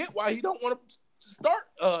 I can get why he don't want to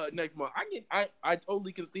start next month. I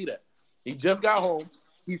totally can see that. He just got home.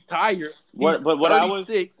 He's tired. What I was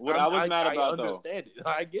mad about, I understand it.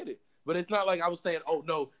 I get it. But it's not like I was saying, oh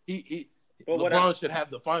no, LeBron should have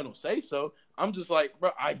the final say so. I'm just like,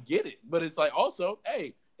 bro, I get it. But it's like also,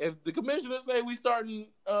 hey, if the commissioners say we starting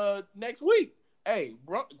next week, hey,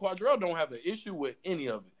 Quadrell don't have an issue with any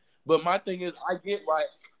of it. But my thing is, I get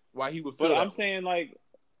why he would feel But that I'm saying, like,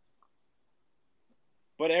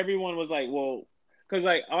 but everyone was like, well, because,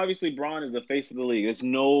 like, obviously Bron is the face of the league. There's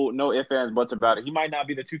no ifs, ands, buts about it. He might not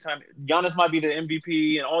be the two-time – Giannis might be the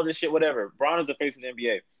MVP and all this shit, whatever. Bron is the face of the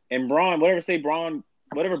NBA. And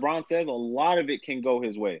whatever Bron says, a lot of it can go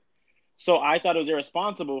his way. So I thought it was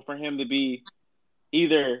irresponsible for him to be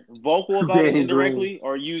either vocal about it indirectly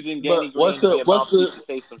or using Danny Green to be a mouthpiece to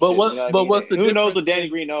say some shit. Who knows what Danny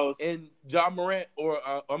Green knows? And John Morant or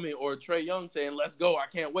Trae Young saying, let's go, I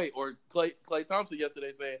can't wait. Or Klay Thompson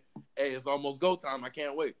yesterday saying, hey, it's almost go time, I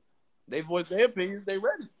can't wait. They voiced their opinions, they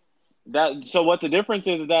ready. So what the difference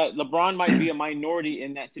is that LeBron might be a minority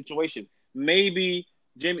in that situation. Maybe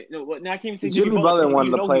Jimmy. No, I can't say Jimmy Butler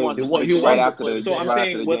wanted to play. He right after the. So I'm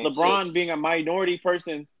saying with LeBron being a minority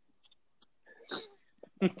person.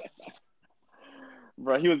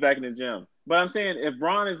 Bro, he was back in the gym. But I'm saying if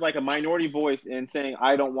Bron is like a minority voice and saying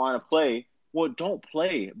I don't want to play, well, don't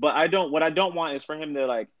play. But what I don't want is for him to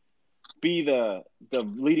like be the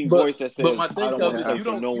leading voice that says, I don't want to play,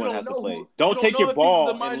 so no one has to play. Don't take your ball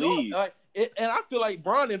and leave. And I feel like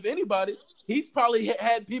Bron, if anybody, he's probably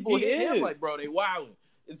had people hit him like, bro, they wilding.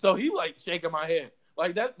 And so he like shaking my head.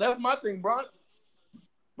 Like that's my thing, Bron.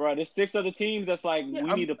 Bro, there's 6 other teams that's like, we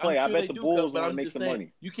need to play. Sure I bet the Bulls want to make some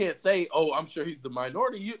money. You can't say, oh, I'm sure he's the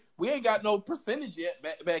minority. We ain't got no percentage yet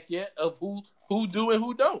back yet of who do and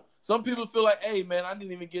who don't. Some people feel like, hey, man, I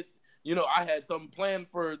didn't even get, I had something planned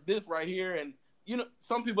for this right here. And,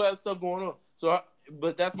 some people have stuff going on. So,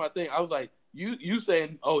 but that's my thing. I was like, you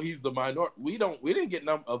saying, oh, he's the minority. We didn't get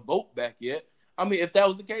a vote back yet. I mean, if that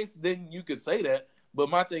was the case, then you could say that. But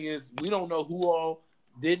my thing is, we don't know who all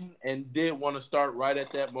didn't and did want to start right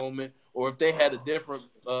at that moment, or if they had a different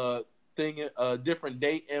different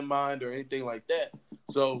date in mind or anything like that.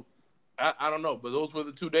 So I don't know, but those were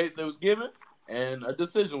the 2 dates that was given, and a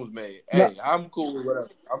decision was made. Hey, I'm cool with whatever.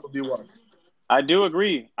 I'm gonna be watching. I do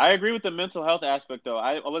agree. I agree with the mental health aspect, though.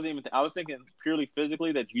 I was thinking purely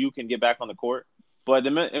physically that you can get back on the court, but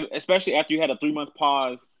especially after you had a 3-month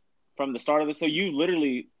pause from the start of it. So you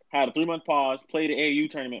literally had a 3-month pause, played the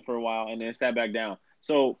AAU tournament for a while, and then sat back down.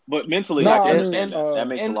 So, but mentally, I can understand that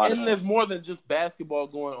makes a lot of sense. And there's more than just basketball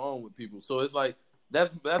going on with people. So it's like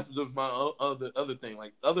that's just my other thing.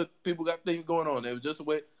 Like other people got things going on. It was just a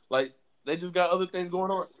way, like they just got other things going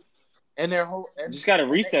on. And their whole just got to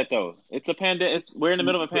reset though. It's a pandemic. We're in the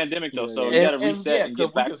middle of a pandemic though, so you got to reset and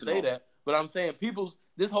get back to normal. That. But I'm saying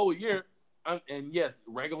this whole year, and yes,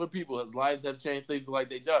 regular people's lives have changed. Things like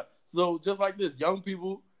their job. So just like this, young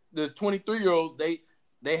people, there's 23-year-olds.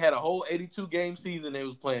 They had a whole 82 game season they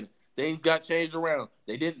was playing. They got changed around.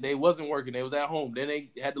 They wasn't working. They was at home. Then they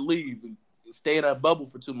had to leave and stay in a bubble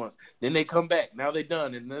for 2 months. Then they come back. Now they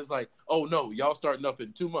done. And it's like, oh no, y'all starting up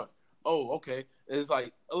in 2 months. Oh, okay. It's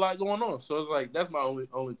like a lot going on. So it's like that's my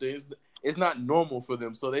only thing. It's not normal for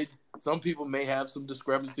them. So some people may have some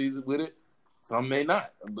discrepancies with it. Some may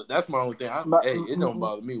not. But that's my only thing. It don't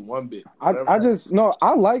bother me one bit. I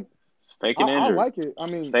like fake and injured. I like it. I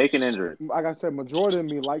mean, fake and injured. Like I said, majority of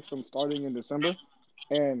me likes them starting in December,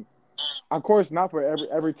 and of course, not for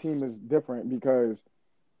every team is different because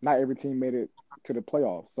not every team made it to the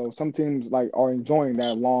playoffs. So some teams are enjoying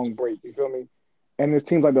that long break. You feel me? And there's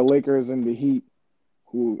teams like the Lakers and the Heat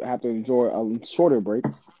who have to enjoy a shorter break,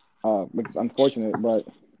 which is unfortunate. But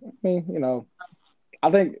I mean,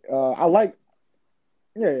 I think I like.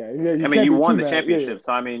 Yeah. I mean, you won the championship,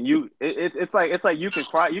 so I mean, it's like you can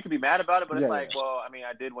cry, you can be mad about it, but it's well, I mean,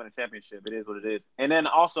 I did win a championship. It is what it is. And then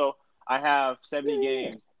also, I have 70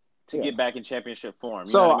 games to get back in championship form.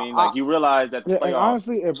 You know what I mean? Like you realize that the playoffs.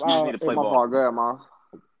 Honestly, if you just need to play ball. Go ahead, Miles.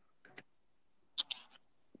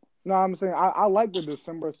 No, I'm saying I like the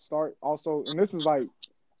December start also, and this is like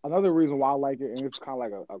another reason why I like it, and it's kind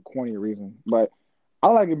of like a corny reason, but. I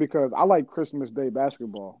like it because I like Christmas Day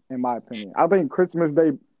basketball, in my opinion. I think Christmas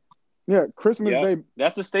Day, Day.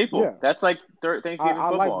 That's a staple. Yeah. That's like Thanksgiving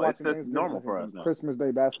football. Like it's normal for us now. Christmas Day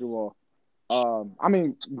basketball. I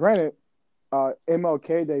mean, granted,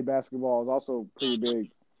 MLK Day basketball is also pretty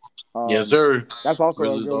big. Yes, sir. That's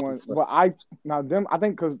also a good one. But I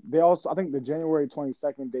think because I think the January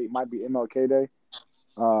 22nd date might be MLK Day.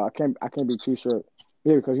 I can't be too sure.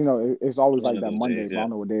 Yeah, because it's always like that Monday. Days, I don't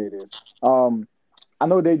know what day it is. I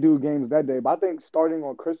know they do games that day, but I think starting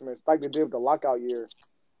on Christmas, like they did with the lockout year,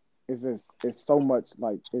 is so much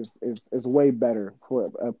it's way better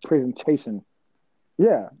for a presentation.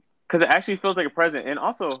 Yeah, because it actually feels like a present, and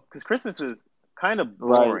also because Christmas is kind of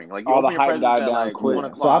boring. Right. Like you all the hype died down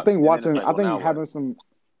quick. So I think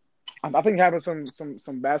having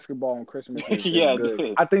some basketball on Christmas is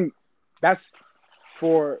good. I think that's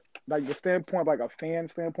for like the standpoint, like a fan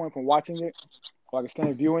standpoint from watching it. Like a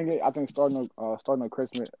fan viewing it, I think starting on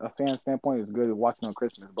Christmas, a fan standpoint is good at watching on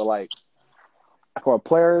Christmas. But like for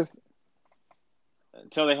players,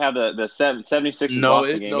 until they have the 76ers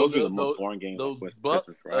Boston game, those are the most boring games. Those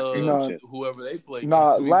Bucks, whoever they play.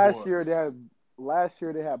 Last year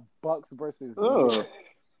they had Bucks versus.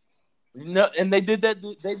 No, and they did that.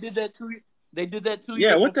 They did that 2 years. They did that 2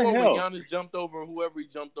 years. Yeah, what the hell? When Giannis jumped over whoever he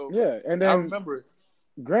jumped over. Yeah, and then I remember it.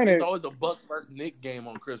 Granted, it's always a Bucks versus Knicks game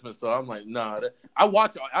on Christmas, so I'm like, nah. I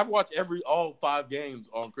watch all 5 games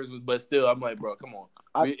on Christmas, but still, I'm like, bro, come on.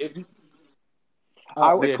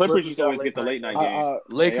 The Clippers used to always get the late night game.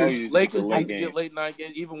 Lakers used to get late night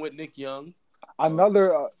games, even with Nick Young.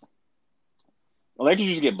 The Lakers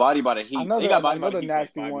used to get bodied by the Heat. They got bodied by the Heat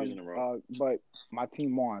nasty like 5 one, years in a row. But my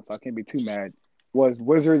team won, so I can't be too mad. Was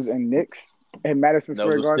Wizards and Knicks at Madison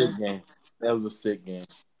Square Garden? That was a sick game.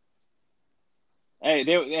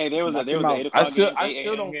 there was an 8 o'clock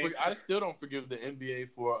game. I still don't forgive the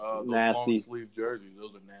NBA for those long sleeve jerseys.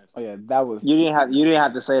 Those are nasty. Oh yeah, that was. You didn't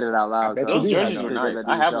have to say that out loud. Those jerseys were nice.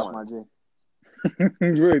 I have one. You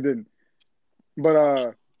really didn't.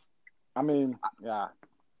 But I mean, yeah.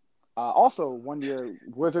 Also, 1 year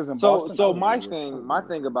Wizards and Boston. So my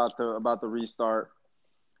thing about the restart,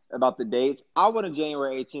 about the dates, I wanted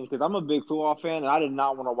January 18th because I'm a big football fan and I did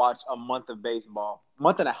not want to watch a month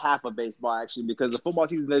and a half of baseball actually, because the football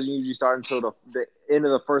season doesn't usually start until the end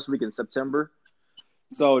of the first week in September.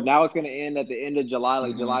 So now it's going to end at the end of July,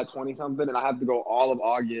 like July 20 something, and I have to go all of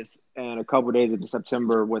August and a couple of days into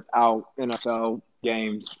September without NFL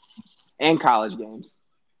games and college games.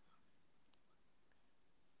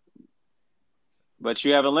 But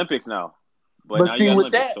you have Olympics now. But see,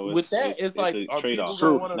 with that, it's like are people going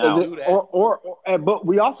to want to do that? But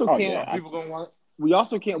we also can't. People going to want. We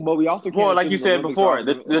also can't. But we also can't. Well, like you said before,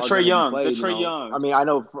 the Trae Young, I mean, I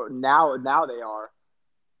know now they are.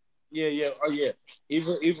 Yeah. Oh yeah.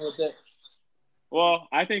 Even with that. Well,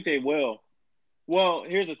 I think they will. Well,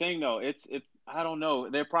 here's the thing though. It's I don't know.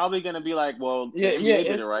 They're probably going to be like, well, they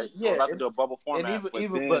did it right. So we're about to do a bubble format. But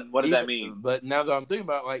what does that mean? But now that I'm thinking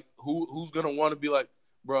about it, like, who's going to want to be like,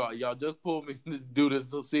 bro, y'all just pulled me to do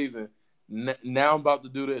this season. Now I'm about to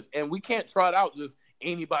do this. And we can't trot out just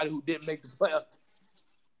anybody who didn't make the playoffs.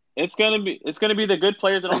 It's gonna be the good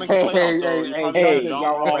players that don't make the playoffs.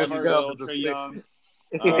 Trae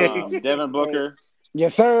Young, Devin Booker.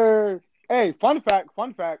 Yes, sir. Hey, fun fact.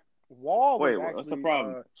 Wall was actually, what's the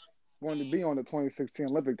problem? Going to be on the 2016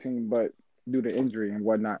 Olympic team, but due to injury and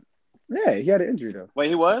whatnot. Yeah, he had an injury though. Wait,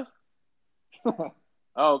 he was? Oh,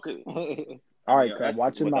 okay. All right, Craig,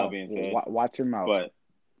 watch your mouth. Watch your mouth. But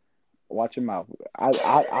watch your mouth. I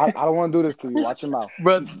don't want to do this to you. Watch your mouth,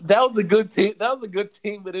 bro. That was a good team.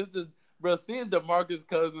 But it was just, bro, seeing DeMarcus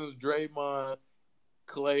Cousins, Draymond,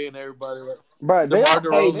 Clay, and everybody. Bro, DeMar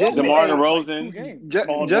DeRozan. Just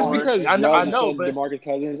because I know, but DeMarcus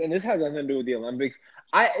Cousins, and this has nothing to do with the Olympics.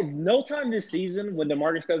 No time this season when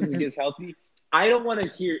DeMarcus Cousins gets healthy, I don't want to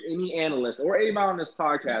hear any analyst or anybody on this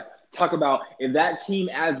podcast talk about if that team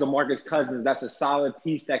adds DeMarcus Cousins, that's a solid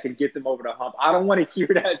piece that can get them over the hump. I don't want to hear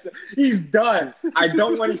that. He's done. I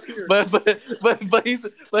don't want to hear. But he's a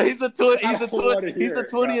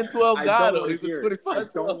 20 and 12 guy though. He's a 25. I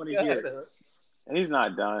don't want to hear it. And he's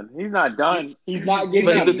not done. He's not getting.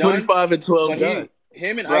 But he's a 25 and 12 guy.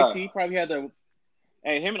 Him and IT probably had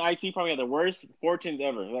the worst fortunes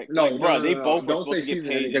ever. They both don't say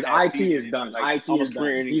season because IT is done. IT is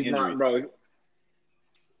done. He's not, bro.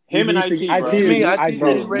 Him and IT. IT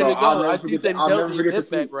said he's ready to go. IT said he's healthy. Hit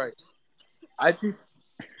back right. IT.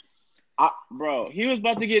 Bro, he was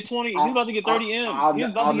about to get 20. He was about to get 30 M. He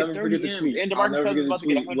was about to get 30 M. And DeMarcus Cousins was about to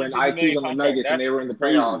get 150 when IT was on the Nuggets and they were in the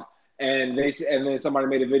playoffs. And then somebody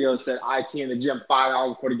made a video and said IT in the gym 5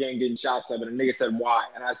 hours before the game getting shots up, and the nigga said why,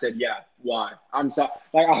 and I said yeah, why? I'm sorry,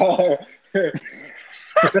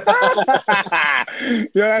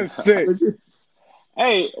 yeah, that's sick.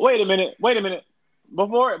 Hey, wait a minute.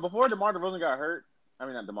 Before DeMar DeRozan got hurt, I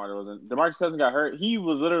mean not DeMar DeRozan, DeMarcus Cousins got hurt. He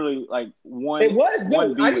was literally like one. It was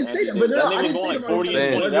one. I didn't say that, but that nigga was going like 40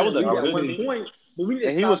 and 20. That was a good team. But we need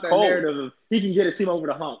to stop that narrative of he can get a team over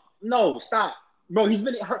the hump. No, stop, bro. He's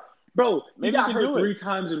been hurt. Bro, he got hurt 3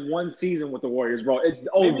 times in one season with the Warriors, bro. It's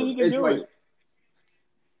over. It's like,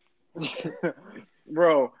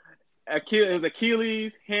 bro, it was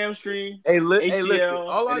Achilles, hamstring, ACL. Listen,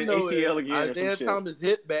 all I know ACL is Isaiah Thomas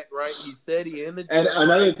hit back right. He said he in the gym. And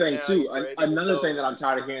another thing too, another thing that I'm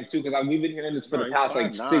tired of hearing too, because we've been hearing this for the past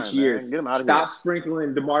 6 years. Stop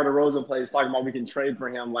sprinkling DeMar DeRozan plays talking about we can trade for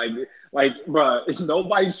him. Like, bro,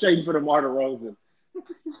 nobody's trading for DeMar DeRozan.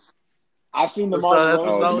 I've seen DeMar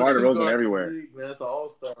DeRozan everywhere. Man, that's an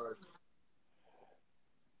all-star.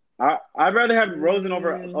 I'd rather have Rosen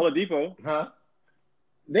over Oladipo. Huh?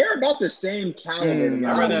 They're about the same caliber.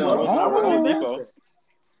 I'd rather have Rosen over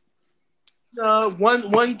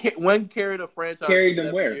Oladipo. One carried a franchise. Carried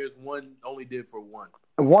them where? Years, one only did for one.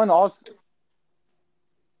 One also.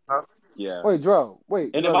 Huh? Yeah. Wait, Dro.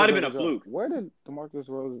 Wait. And it might have been a fluke. Where did DeMar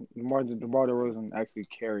DeRozan actually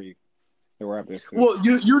carry the Raptors? Well,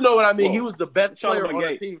 you know what I mean. He was the best player on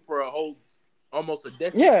the team for almost a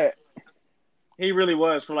decade. Yeah. He really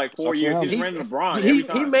was for like 4 years. He ran LeBron every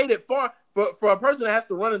time. He made it far for a person that has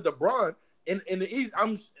to run into LeBron in the East.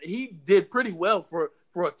 He did pretty well for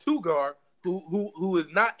a 2-guard who is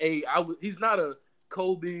not he's not a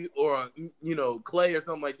Kobe or a Clay or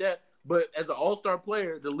something like that. But as an all-star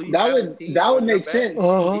player, the league that would make sense.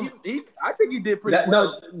 I think he did pretty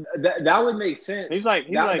well. That would make sense. He's like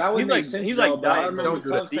saying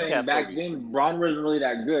back then Bron wasn't really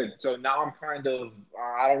that good. So now I'm kind of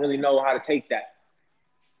I don't really know how to take that.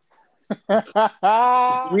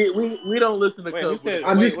 we don't listen to Cub.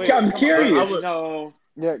 I'm curious. No.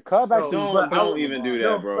 Yeah, Cub actually. Don't even do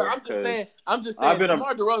that, bro. I'm just saying.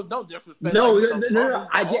 DeMar DeRozan, don't disrespect. No.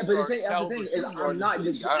 I get, but the thing is, I'm not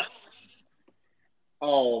just.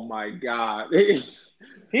 Oh my God.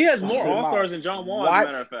 He has more All-Stars than John Wall, as a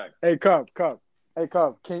matter of fact. Hey, Cub. Hey,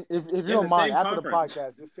 Cub. If you don't mind, after the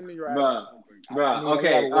podcast, just send me your address. Bro,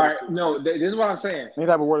 okay. All right. No, this is what I'm saying. Need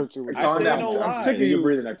to have a word or two. Calm down. I'm sick of you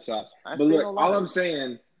breathing exercise. But look, all I'm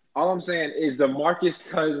saying is DeMarcus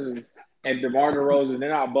Cousins and DeMar DeRozan, they're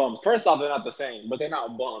not bums. First off, they're not the same, but they're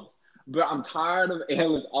not bums. But I'm tired of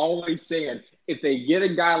analysts always saying if they get a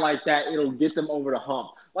guy like that, it'll get them over the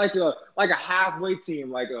hump. Like a halfway team,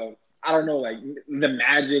 like the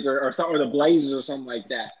Magic or the Blazers or something like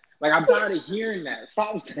that. Like, I'm tired of hearing that.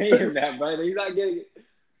 Stop saying that, brother. He's not getting it.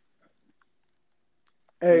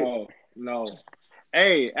 Hey. No.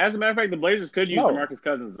 Hey, as a matter of fact, the Blazers could use DeMarcus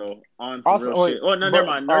Cousins, though, on some real shit. Oh, no, never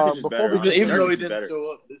mind. Nurkic is better. Even though he didn't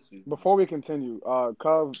show up this season. Before we continue,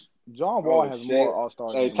 Cub, John Wall has more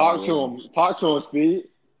All-Stars. Hey, talk to him. Talk to him, Speed.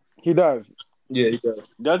 He does. Yeah, he does.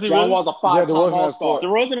 Does he? John Wall's a 5-time All-Star.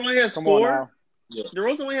 DeRozan only has 4? Yeah.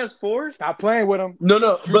 DeRozan only has 4? Stop playing with him.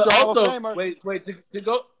 No. But also, wait.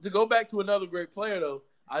 To go back to another great player, though,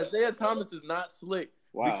 Isaiah Thomas is not slick.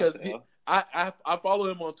 Wow, because I follow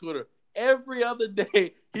him on Twitter. Every other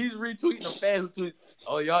day, he's retweeting a fan who tweets,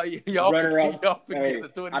 "Oh, y'all forget the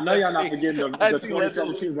 2017." I know y'all not forgetting the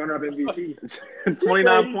 2017 runner-up MVP.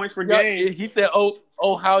 29 points per game. He said, "Oh,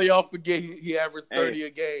 how y'all forget he averaged 30 a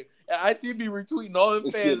game?" And ITB retweeting all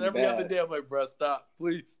them fans every other day. I'm like, bro, stop,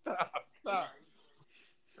 please, stop.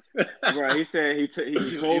 Bro, he said he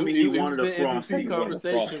told me he wanted a frost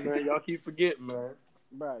conversation, man. Y'all keep forgetting, man.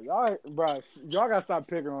 Bro, y'all gotta stop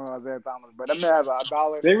picking on Isaiah Thomas. But that man has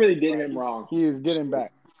 $1. They really did him wrong. He is getting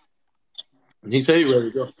back. He said he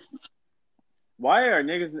ready to go. Why are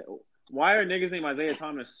niggas named Isaiah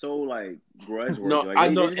Thomas so like grudge worthy? No, like, I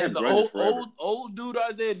know. And the old dude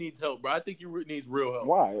Isaiah needs help, bro. I think he needs real help.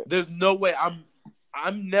 Why? There's no way.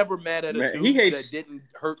 I'm never mad at a dude that didn't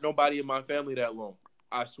hurt nobody in my family that long.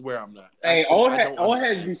 I swear I'm not. Hey, old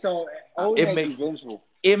heads be so. Old heads be vengeful.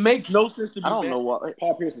 It makes no sense to be. I don't know what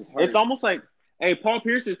Paul Pierce is hurt. It's almost like, hey, Paul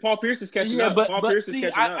Pierce is catching up. Paul Pierce is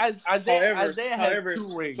catching up. Isaiah has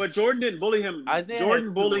 2 rings. But Jordan didn't bully him.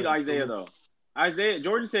 Jordan bullied Isaiah though.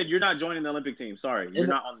 Jordan said, "You're not joining the Olympic team. Sorry, you're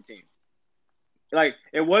not on the team." Like,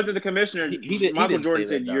 it wasn't the commissioner. Michael Jordan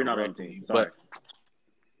said, "You're not on the team." Sorry.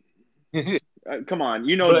 Come on,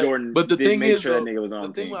 Jordan. But the thing is, sure that nigga was on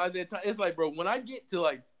the thing with Isaiah, it's like, bro, when I get to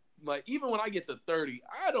like even when I get to 30,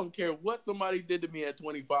 I don't care what somebody did to me at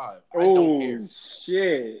 25. I don't care.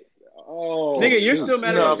 Shit. Oh, nigga, you're still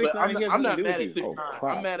mad at 6'9". I'm not mad at 6'9".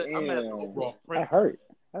 I'm mad at the overall principle.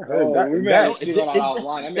 I heard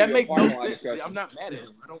that makes no sense. I'm not mad at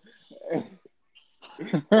him.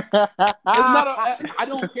 I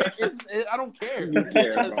don't care. I don't care. You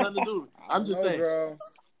care, it has nothing to do. I'm just saying. Bro.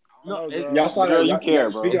 No, y'all saw that. You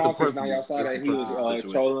care, bro. Speaking of 6'9", y'all saw that he was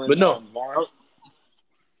trolling. But no.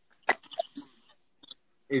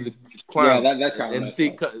 He's a clown. Yeah, that's kind of. And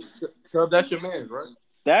see, so that's your man, right?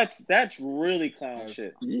 That's really clown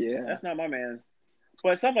shit. Yeah, that's not my man's.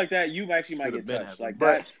 But stuff like that, you actually might get touched. Like,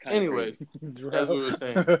 that's kind of anyway. That's what we were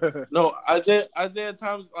saying. No, Isaiah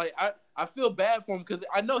Thomas, like I feel bad for him because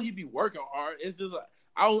I know he be working hard. It's just like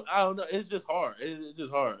I don't know. It's just hard. It's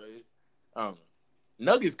just hard. I don't know.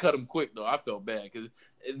 Nuggets cut him quick though. I felt bad because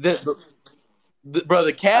the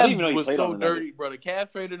Cavs was so dirty, bro. The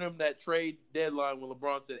Cavs traded him that trade deadline when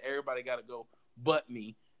LeBron said everybody got to go but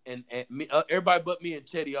me. And me, everybody but me and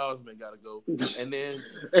Chetty Osman got to go. And then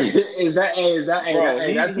he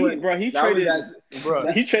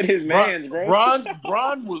traded his mans, bro.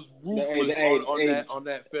 Bron was ruthless on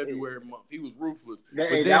that February month. He was ruthless.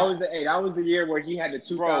 That was the year where he had the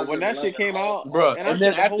 2000. Bro, when that shit came out, bro, and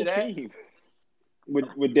then after that. Team.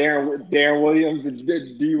 With Darren Williams,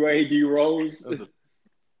 D Wade, D Rose.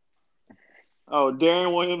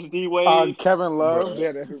 Darren Williams, D Wade, Kevin Love, yeah,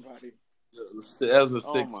 everybody. That was a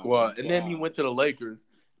sick squad. And then he went to the Lakers.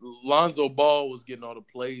 Lonzo Ball was getting all the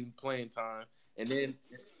playing time, and then.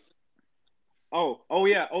 Oh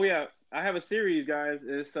yeah. I have a series, guys.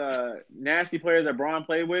 It's nasty players that Bron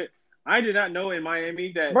played with. I did not know in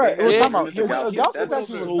Miami that. Right, it was not that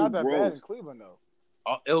bad in Cleveland though.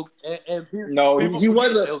 He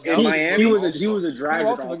was a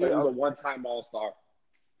Dragic All-Star. He was a one-time All-Star.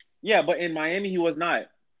 Yeah, but in Miami he was not.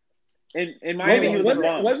 In Miami he was a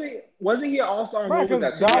bum. Wasn't he an All-Star? Right,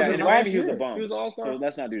 in Miami he was a bum. He was an All-Star. So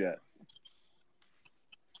let's not do that.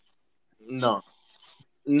 No,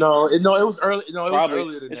 it was early. No, it was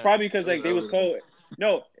earlier than that. It's probably because like they was cold.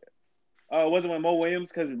 No. It wasn't when Mo Williams,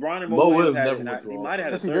 because Bron and Mo Williams had it. He might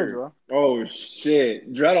have had a third. Oh,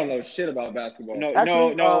 shit. Dre don't know shit about basketball. No,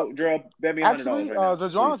 Dre, bet me $100 actually, right now.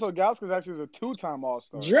 Johnson Gauskas actually is a 2-time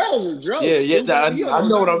All-Star. Drell's I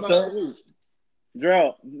know what I'm saying.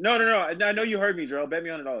 Drell, no. I know you heard me, Drell. Bet me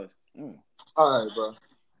 $100. All right, bro.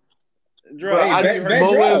 Drell,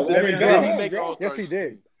 Yes, he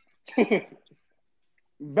did.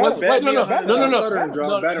 No. Bet him.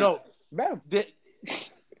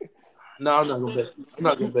 No, I'm not gonna bet. I'm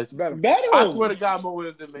not gonna bet you. Bet him. I swear to God, Mo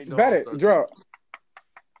Williams didn't make no. Bet it, Drew.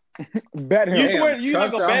 Bet him. You swear you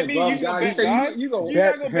not gonna bet me? You gonna bet God? You gonna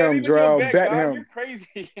bet him, Drew. Bet him. You're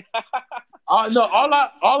crazy. No, all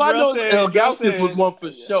I know is Gauskas was one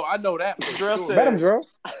for sure. I know that for sure. Bet him, Drew.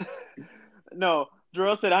 No,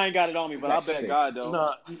 Drew said I ain't got it on me, but I'll bet God though.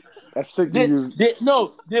 Nah. That's sick. Did Mo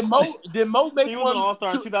make he was an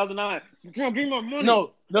All-Star in 2009. Drew, give me my money.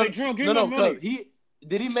 No. Drew, give me my money.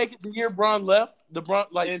 Did he make it the year Bron left?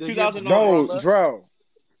 In 2009. No, Drew.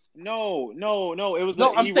 No. It was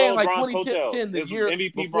I'm saying like Bron's 2010, the year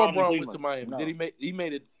MVP before Bron went to Miami. No. Did he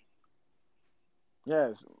made it?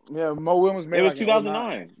 Yes. Yeah, Mo Williams made it. It was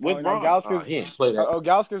 2009 with Bron. Gauskas, he ain't play that.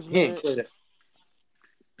 Gauskas he ain't play that.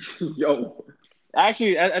 Yo.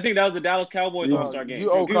 Actually, I think that was the Dallas Cowboys All-Star game. You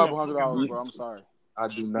owe $200, bro. I'm sorry. I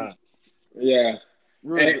do not. Yeah.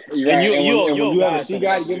 And you ever see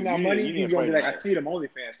guys giving out money, he's gonna be like, I see them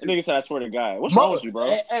OnlyFans. The nigga said, I swear to God. What's wrong with you, bro?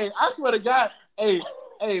 Hey, I swear to God.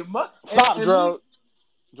 Stop, Drew.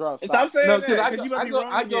 Stop saying that. Because I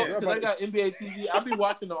got NBA TV. I be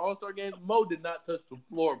watching the All-Star games. Mo did not touch the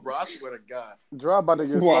floor, bro. I swear to God. Drew about to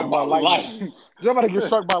get struck by lightning. Drew about to get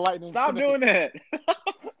struck by lightning. Stop doing that.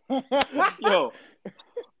 Yo.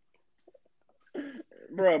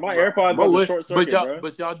 Bro, my AirPods was a short circuit, bro.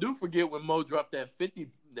 But y'all do forget when Mo dropped that 50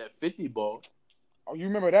 ball. Oh, you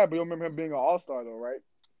remember that, but you remember him being an All-Star, though, right?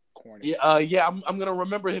 Corny. Yeah. I'm gonna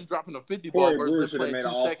remember him dropping a 50 ball versus playing 2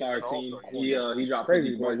 seconds in an All-Star team. He dropped crazy,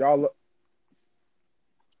 50 bro. Y'all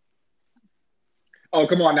Oh,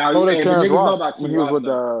 come on now. So did Clarence Ross when he was with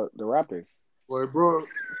the Raptors. Boy, bro.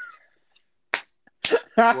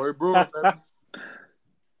 Man.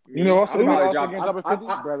 You know, also the All-Star games up at 50?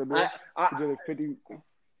 Bradley Beal. He did 50.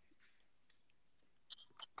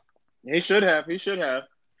 He should have.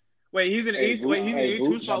 Wait, he's in the East? Wait, he's in the East?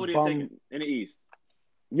 Whose spot would he take in the East?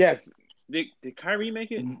 Yes. Did Kyrie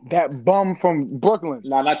make it? That bum from Brooklyn.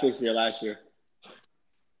 No, not this year, last year.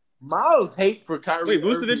 Miles hate for Kyrie. Wait,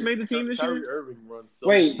 Vucevic made the team this year? Irving runs so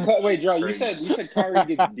wait, Joe, you said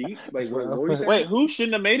Kyrie gets deep? Like, what were you saying? Wait, who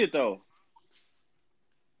shouldn't have made it, though?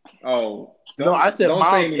 Oh. No, I said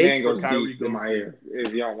Miles hate for goes Kyrie deep in my ear,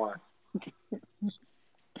 if you don't mind.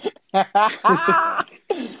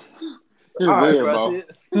 You're weird, bro.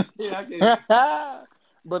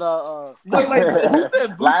 But like, who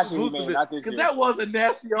said Vucevic? Because that was a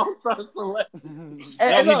nasty All-Star selection. He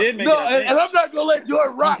did make that. And I'm not gonna let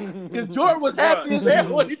Jordan rock because Jordan was happy as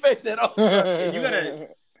hell when he made that All-Star.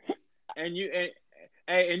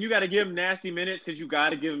 You gotta give him nasty minutes because you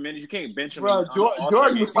gotta give him minutes. You can't bench him. Bro,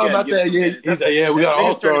 Jordan was talking about that. He said, "Yeah, we got an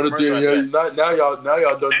All-Star on the team. Yeah, now y'all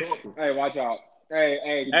done talking." Hey, watch out.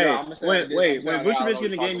 Hey, wait. When Vucevic get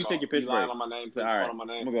in the game, you take your piss break. On my name, all right, I'm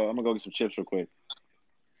gonna go get some chips real quick.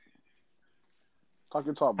 Talk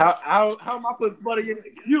your talk, bro. How am I putting money in?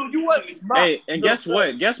 You what? Hey, and guess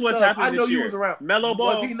what? Guess what's happening this year? You was around. Melo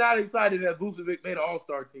Ball. Was he not excited that Vucevic made an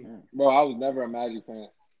All-Star team? Bro, I was never a Magic fan.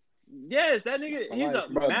 Yes, that nigga. He's a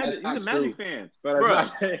Magic fan. Bro,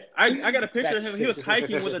 I got a picture of him. He was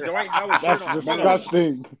hiking with a Dwight Howard shirt on. That's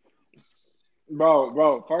disgusting. Bro.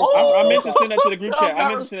 First, I meant to send that to the group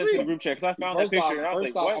chat. Because I found that picture and I was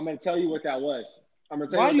like, "What?" I'm gonna tell you what that was.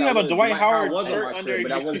 Why do you have a Dwight Howard shirt under your?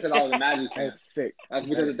 But that wasn't because I was a Magic fan. That's sick. That's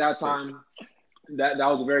because at that time, that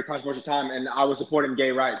was a very controversial time, and I was supporting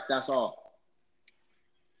gay rights. That's all.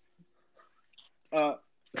 Weird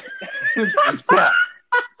for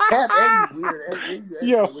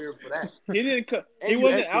that. He didn't. He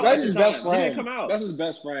wasn't out. That's his best friend. He didn't come out. That's his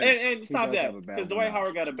best friend. And stop that because Dwight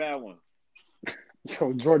Howard got a bad one.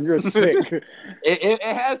 Yo, Jordan, you're sick. It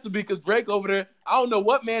has to be because Drake over there. I don't know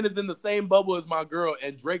what man is in the same bubble as my girl,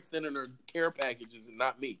 and Drake sending her care packages and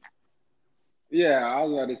not me. Yeah, I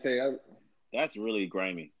was about to say that. That's really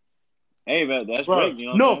grimy. Hey, man, that's Drake.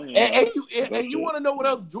 You know what I'm saying? And you want to know what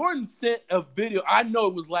else? Jordan sent a video. I know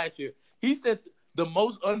it was last year. He sent the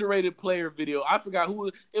most underrated player video. I forgot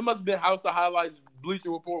who. It must have been House of Highlights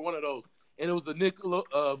Bleacher Report, one of those, and it was the Nikola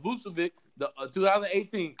Vucevic, the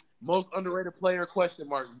 2018 most underrated player ?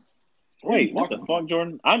 Wait, what the fuck,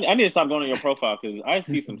 Jordan? I need to stop going on your profile because I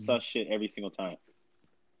see some sus shit every single time.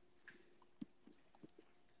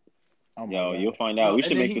 Yo, you'll find out. We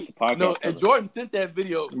should make this a podcast. No, and Jordan sent that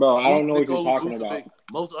video. Bro, I don't know what you're talking about.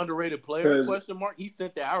 Most underrated player ? He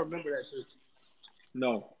sent that. I remember that shit.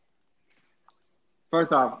 No.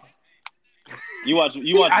 First off, you watch.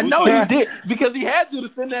 I know he did because he had to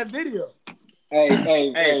send that video.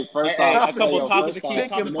 Hey! First off, a couple topics to keep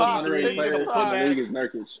the most underrated player in the league is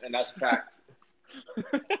Nurkic, and that's a fact.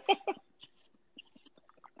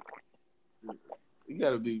 You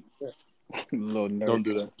gotta be. Little nerd. Don't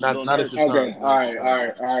do that. Not at this time. Okay, all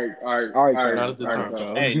right. Not at this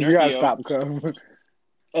time. Hey, you gotta stop, Cubs.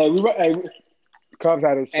 Hey, Cubs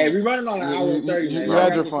had his shit. Hey, we running on an hour and 30. You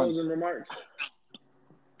had your fun. Remarks.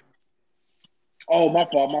 Oh, my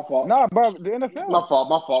fault. Nah, bro, the NFL. My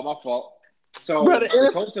fault. So,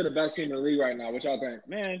 the Colts are the best team in the league right now. What y'all think?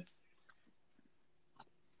 Man.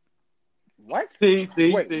 What?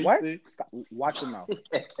 See. What? Stop. Watch him out.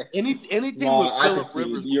 Any team with Phillip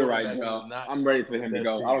Rivers. You're right, Joe. I'm ready for him to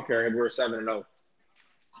go. I don't care if we're 7-0.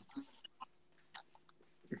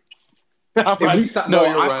 You're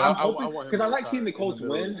right. Because I like seeing the Colts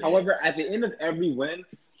win. However, at the end of every win,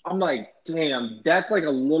 I'm like, damn, that's like a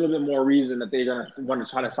little bit more reason that they're going to want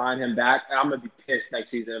to try to sign him back. And I'm going to be pissed next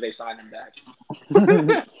season if they sign him back.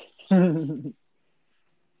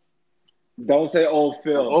 Don't say old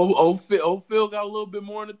Phil. Old Phil got a little bit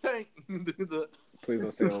more in the tank. Please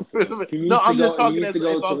don't say old Phil. I'm just talking. He needs to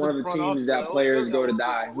go to one of the teams that players go to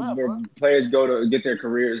die, where players go to get their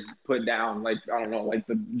careers put down. Like, I don't know, like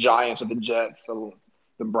the Giants or the Jets or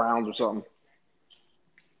the Browns or something.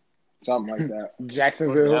 Something like that.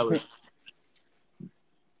 Jacksonville.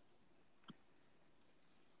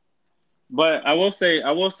 But I will say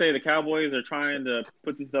the Cowboys are trying to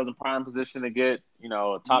put themselves in prime position to get,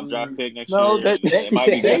 a top draft pick next year. They might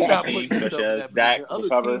be they not putting such themselves as in that Dak position. Other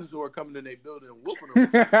recovers. teams who are coming in their building and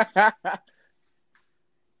whooping them.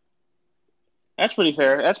 That's pretty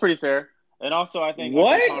fair. And also, I think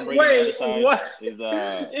Tom Brady is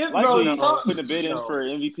likely putting a bid in for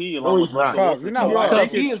MVP along with Russell Wilson.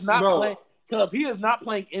 He is not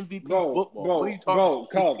playing MVP football. What are you talking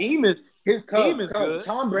about? His team is good.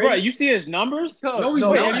 Tom Brady. Bro, you see his numbers? No, he's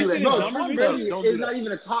not. Tom Brady is not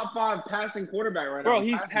even a top 5 passing quarterback right now. Bro,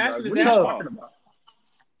 he's passing his ass off.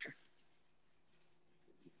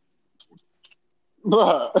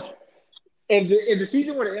 Bro, if the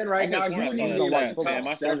season were to end right now, you wouldn't even know like top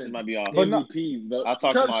my 7 sources might be off. MVP. I'll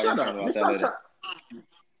talk to my attorney about that later.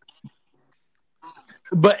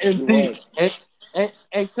 But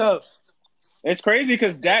and Cubs. It's crazy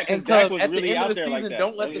because Dak was really out there like that.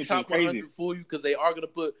 Don't let the top 100 fool you because they are going to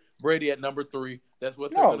put Brady at number 3. That's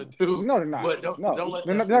what they're going to do. No, they're not. But don't let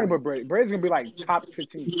they're not going to put Brady. Brady's going to be like top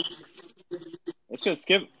 15. It's because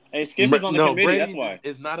Skip is on the committee. Brady that's why.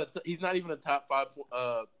 He's not even a top 5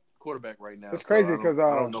 quarterback right now. It's crazy because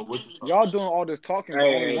I don't know y'all doing all this talking.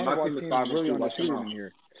 Hey, one of our teams is really undefeated in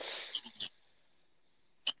here.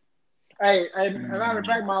 Hey, matter of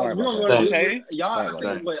fact, Miles, we don't go to y'all. Are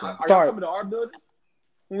y'all coming to our building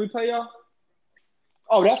when we play y'all?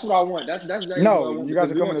 Oh, that's what I want. That's exactly what I want. You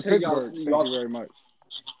guys are coming to Pittsburgh. Thank you very much.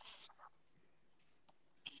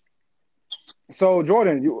 So,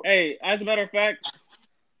 Jordan, Hey, as a matter of fact,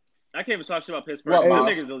 I can't even talk shit about Pittsburgh.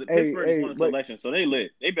 Pittsburgh just won a selection, so they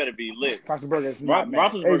lit. They better be lit. Pittsburgh is not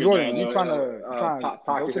mad. Hey, Jordan, you trying to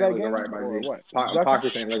Pockets ain't looking right, my G.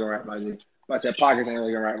 Pockets ain't looking right, my G. I said Pockets ain't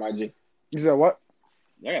looking right, my G. You said what?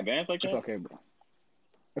 They got bands like that?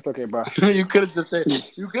 It's okay, bro. You could have just said.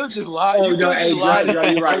 You could have just lied. Oh, you're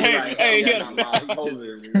right. Hey, I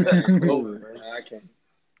can't.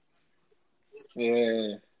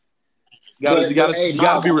 Yeah. You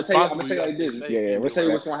gotta be responsible. I'm gonna tell you like this. Yeah, we'll tell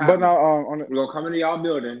you what's gonna happen. But now, we're gonna come into y'all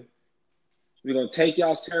building. We're gonna take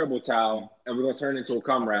y'all's terrible towel and we're gonna turn it into a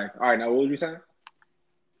cum rag. All right, now what was you saying?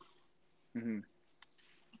 Mm-hmm.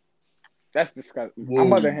 That's disgusting. Whoa. I'm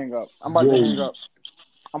about to hang up. I'm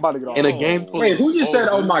about to get off. In a game full. Wait, who just said,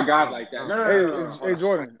 "Oh my God," like that? No. Hey,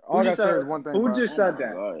 Jordan. All I got to say is one thing. Who just said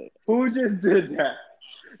that? God. Who just did that?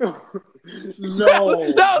 No. Who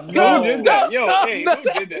did that? Yo, hey, who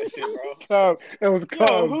did that shit, bro? It was Cubs.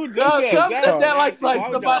 Yo, who did that? Cubs said that like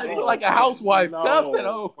somebody, like a housewife. Cubs said,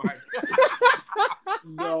 "Oh my God."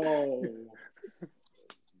 No.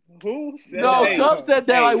 Who said no, that? Cubs said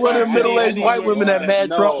that like one of the middle-aged white women that mad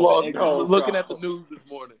Trump lost. Looking at the news this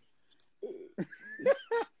morning.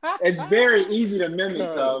 It's very easy to mimic,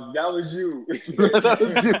 Cub. That was you. That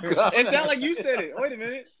was you, Cub. It's not like you said it. Wait a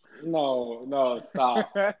minute. No,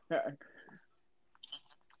 stop.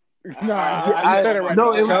 I said it right.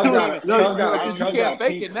 No, it was you can't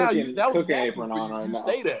fake it now. That was apron on right you now.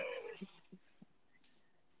 say that.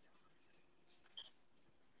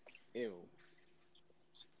 Ew.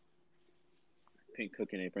 Pink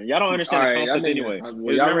cooking apron. Y'all don't understand the concept anyway.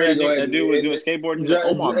 Remember that dude was doing skateboarding? He's like,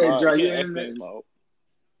 oh my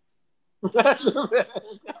God.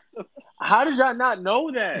 How did y'all not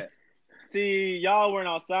know that? See, y'all weren't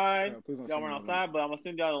outside. Y'all weren't outside, but I'm going to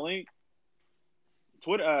send y'all the link.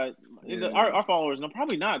 Twitter, our followers, no,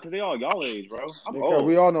 probably not, because they all y'all age, bro. I'm old.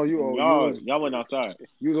 We all know you old. Y'all went outside.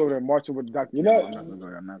 You was over there marching with Dr. You know, I'm not going to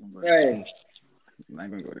go there. Hey. I'm not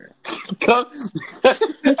going to go there.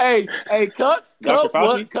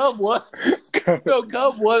 Cub what? No,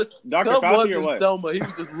 Cub was in Selma. He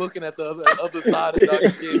was just looking at the other side of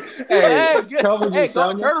Dr. King. Cub was in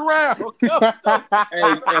Selma. Turn around.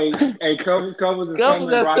 Cub was in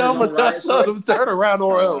Selma. Tell him turn around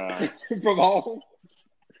or else. From home.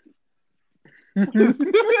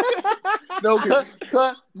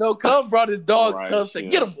 Cub brought his dogs. Right, Cub said,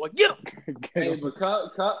 "Get him, boy, get him." Hey, but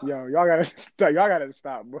Cub, yo, y'all gotta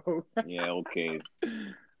stop, bro. Yeah, okay.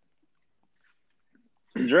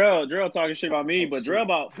 Drill talking shit about me, but Drill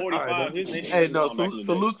about 45. Right, hey, no,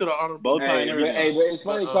 salute to the honorable. Bow tie and everything. Hey, but it's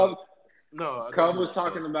funny, Cub. Cub was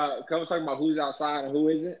talking about who's outside and who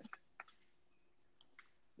isn't.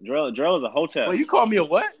 Drill is a hotel. Well, you call me a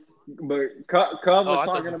what? But Cub was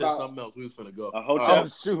talking about something else. We was finna go. A hotel.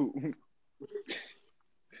 Shoot.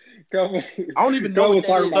 I don't even know what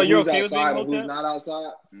that is. So you're okay with being a hotel? Who's not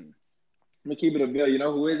outside? I'm gonna keep it a bill. You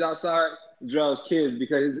know who is outside? Drell's kids,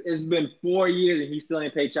 because it's been 4 years and he still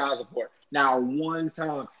ain't paid child support. Now, one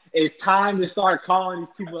time. It's time to start calling these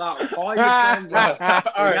people out. Call your friends out.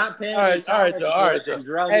 They're not paying child support.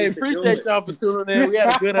 Hey, appreciate y'all for tuning in. We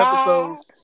had a good episode.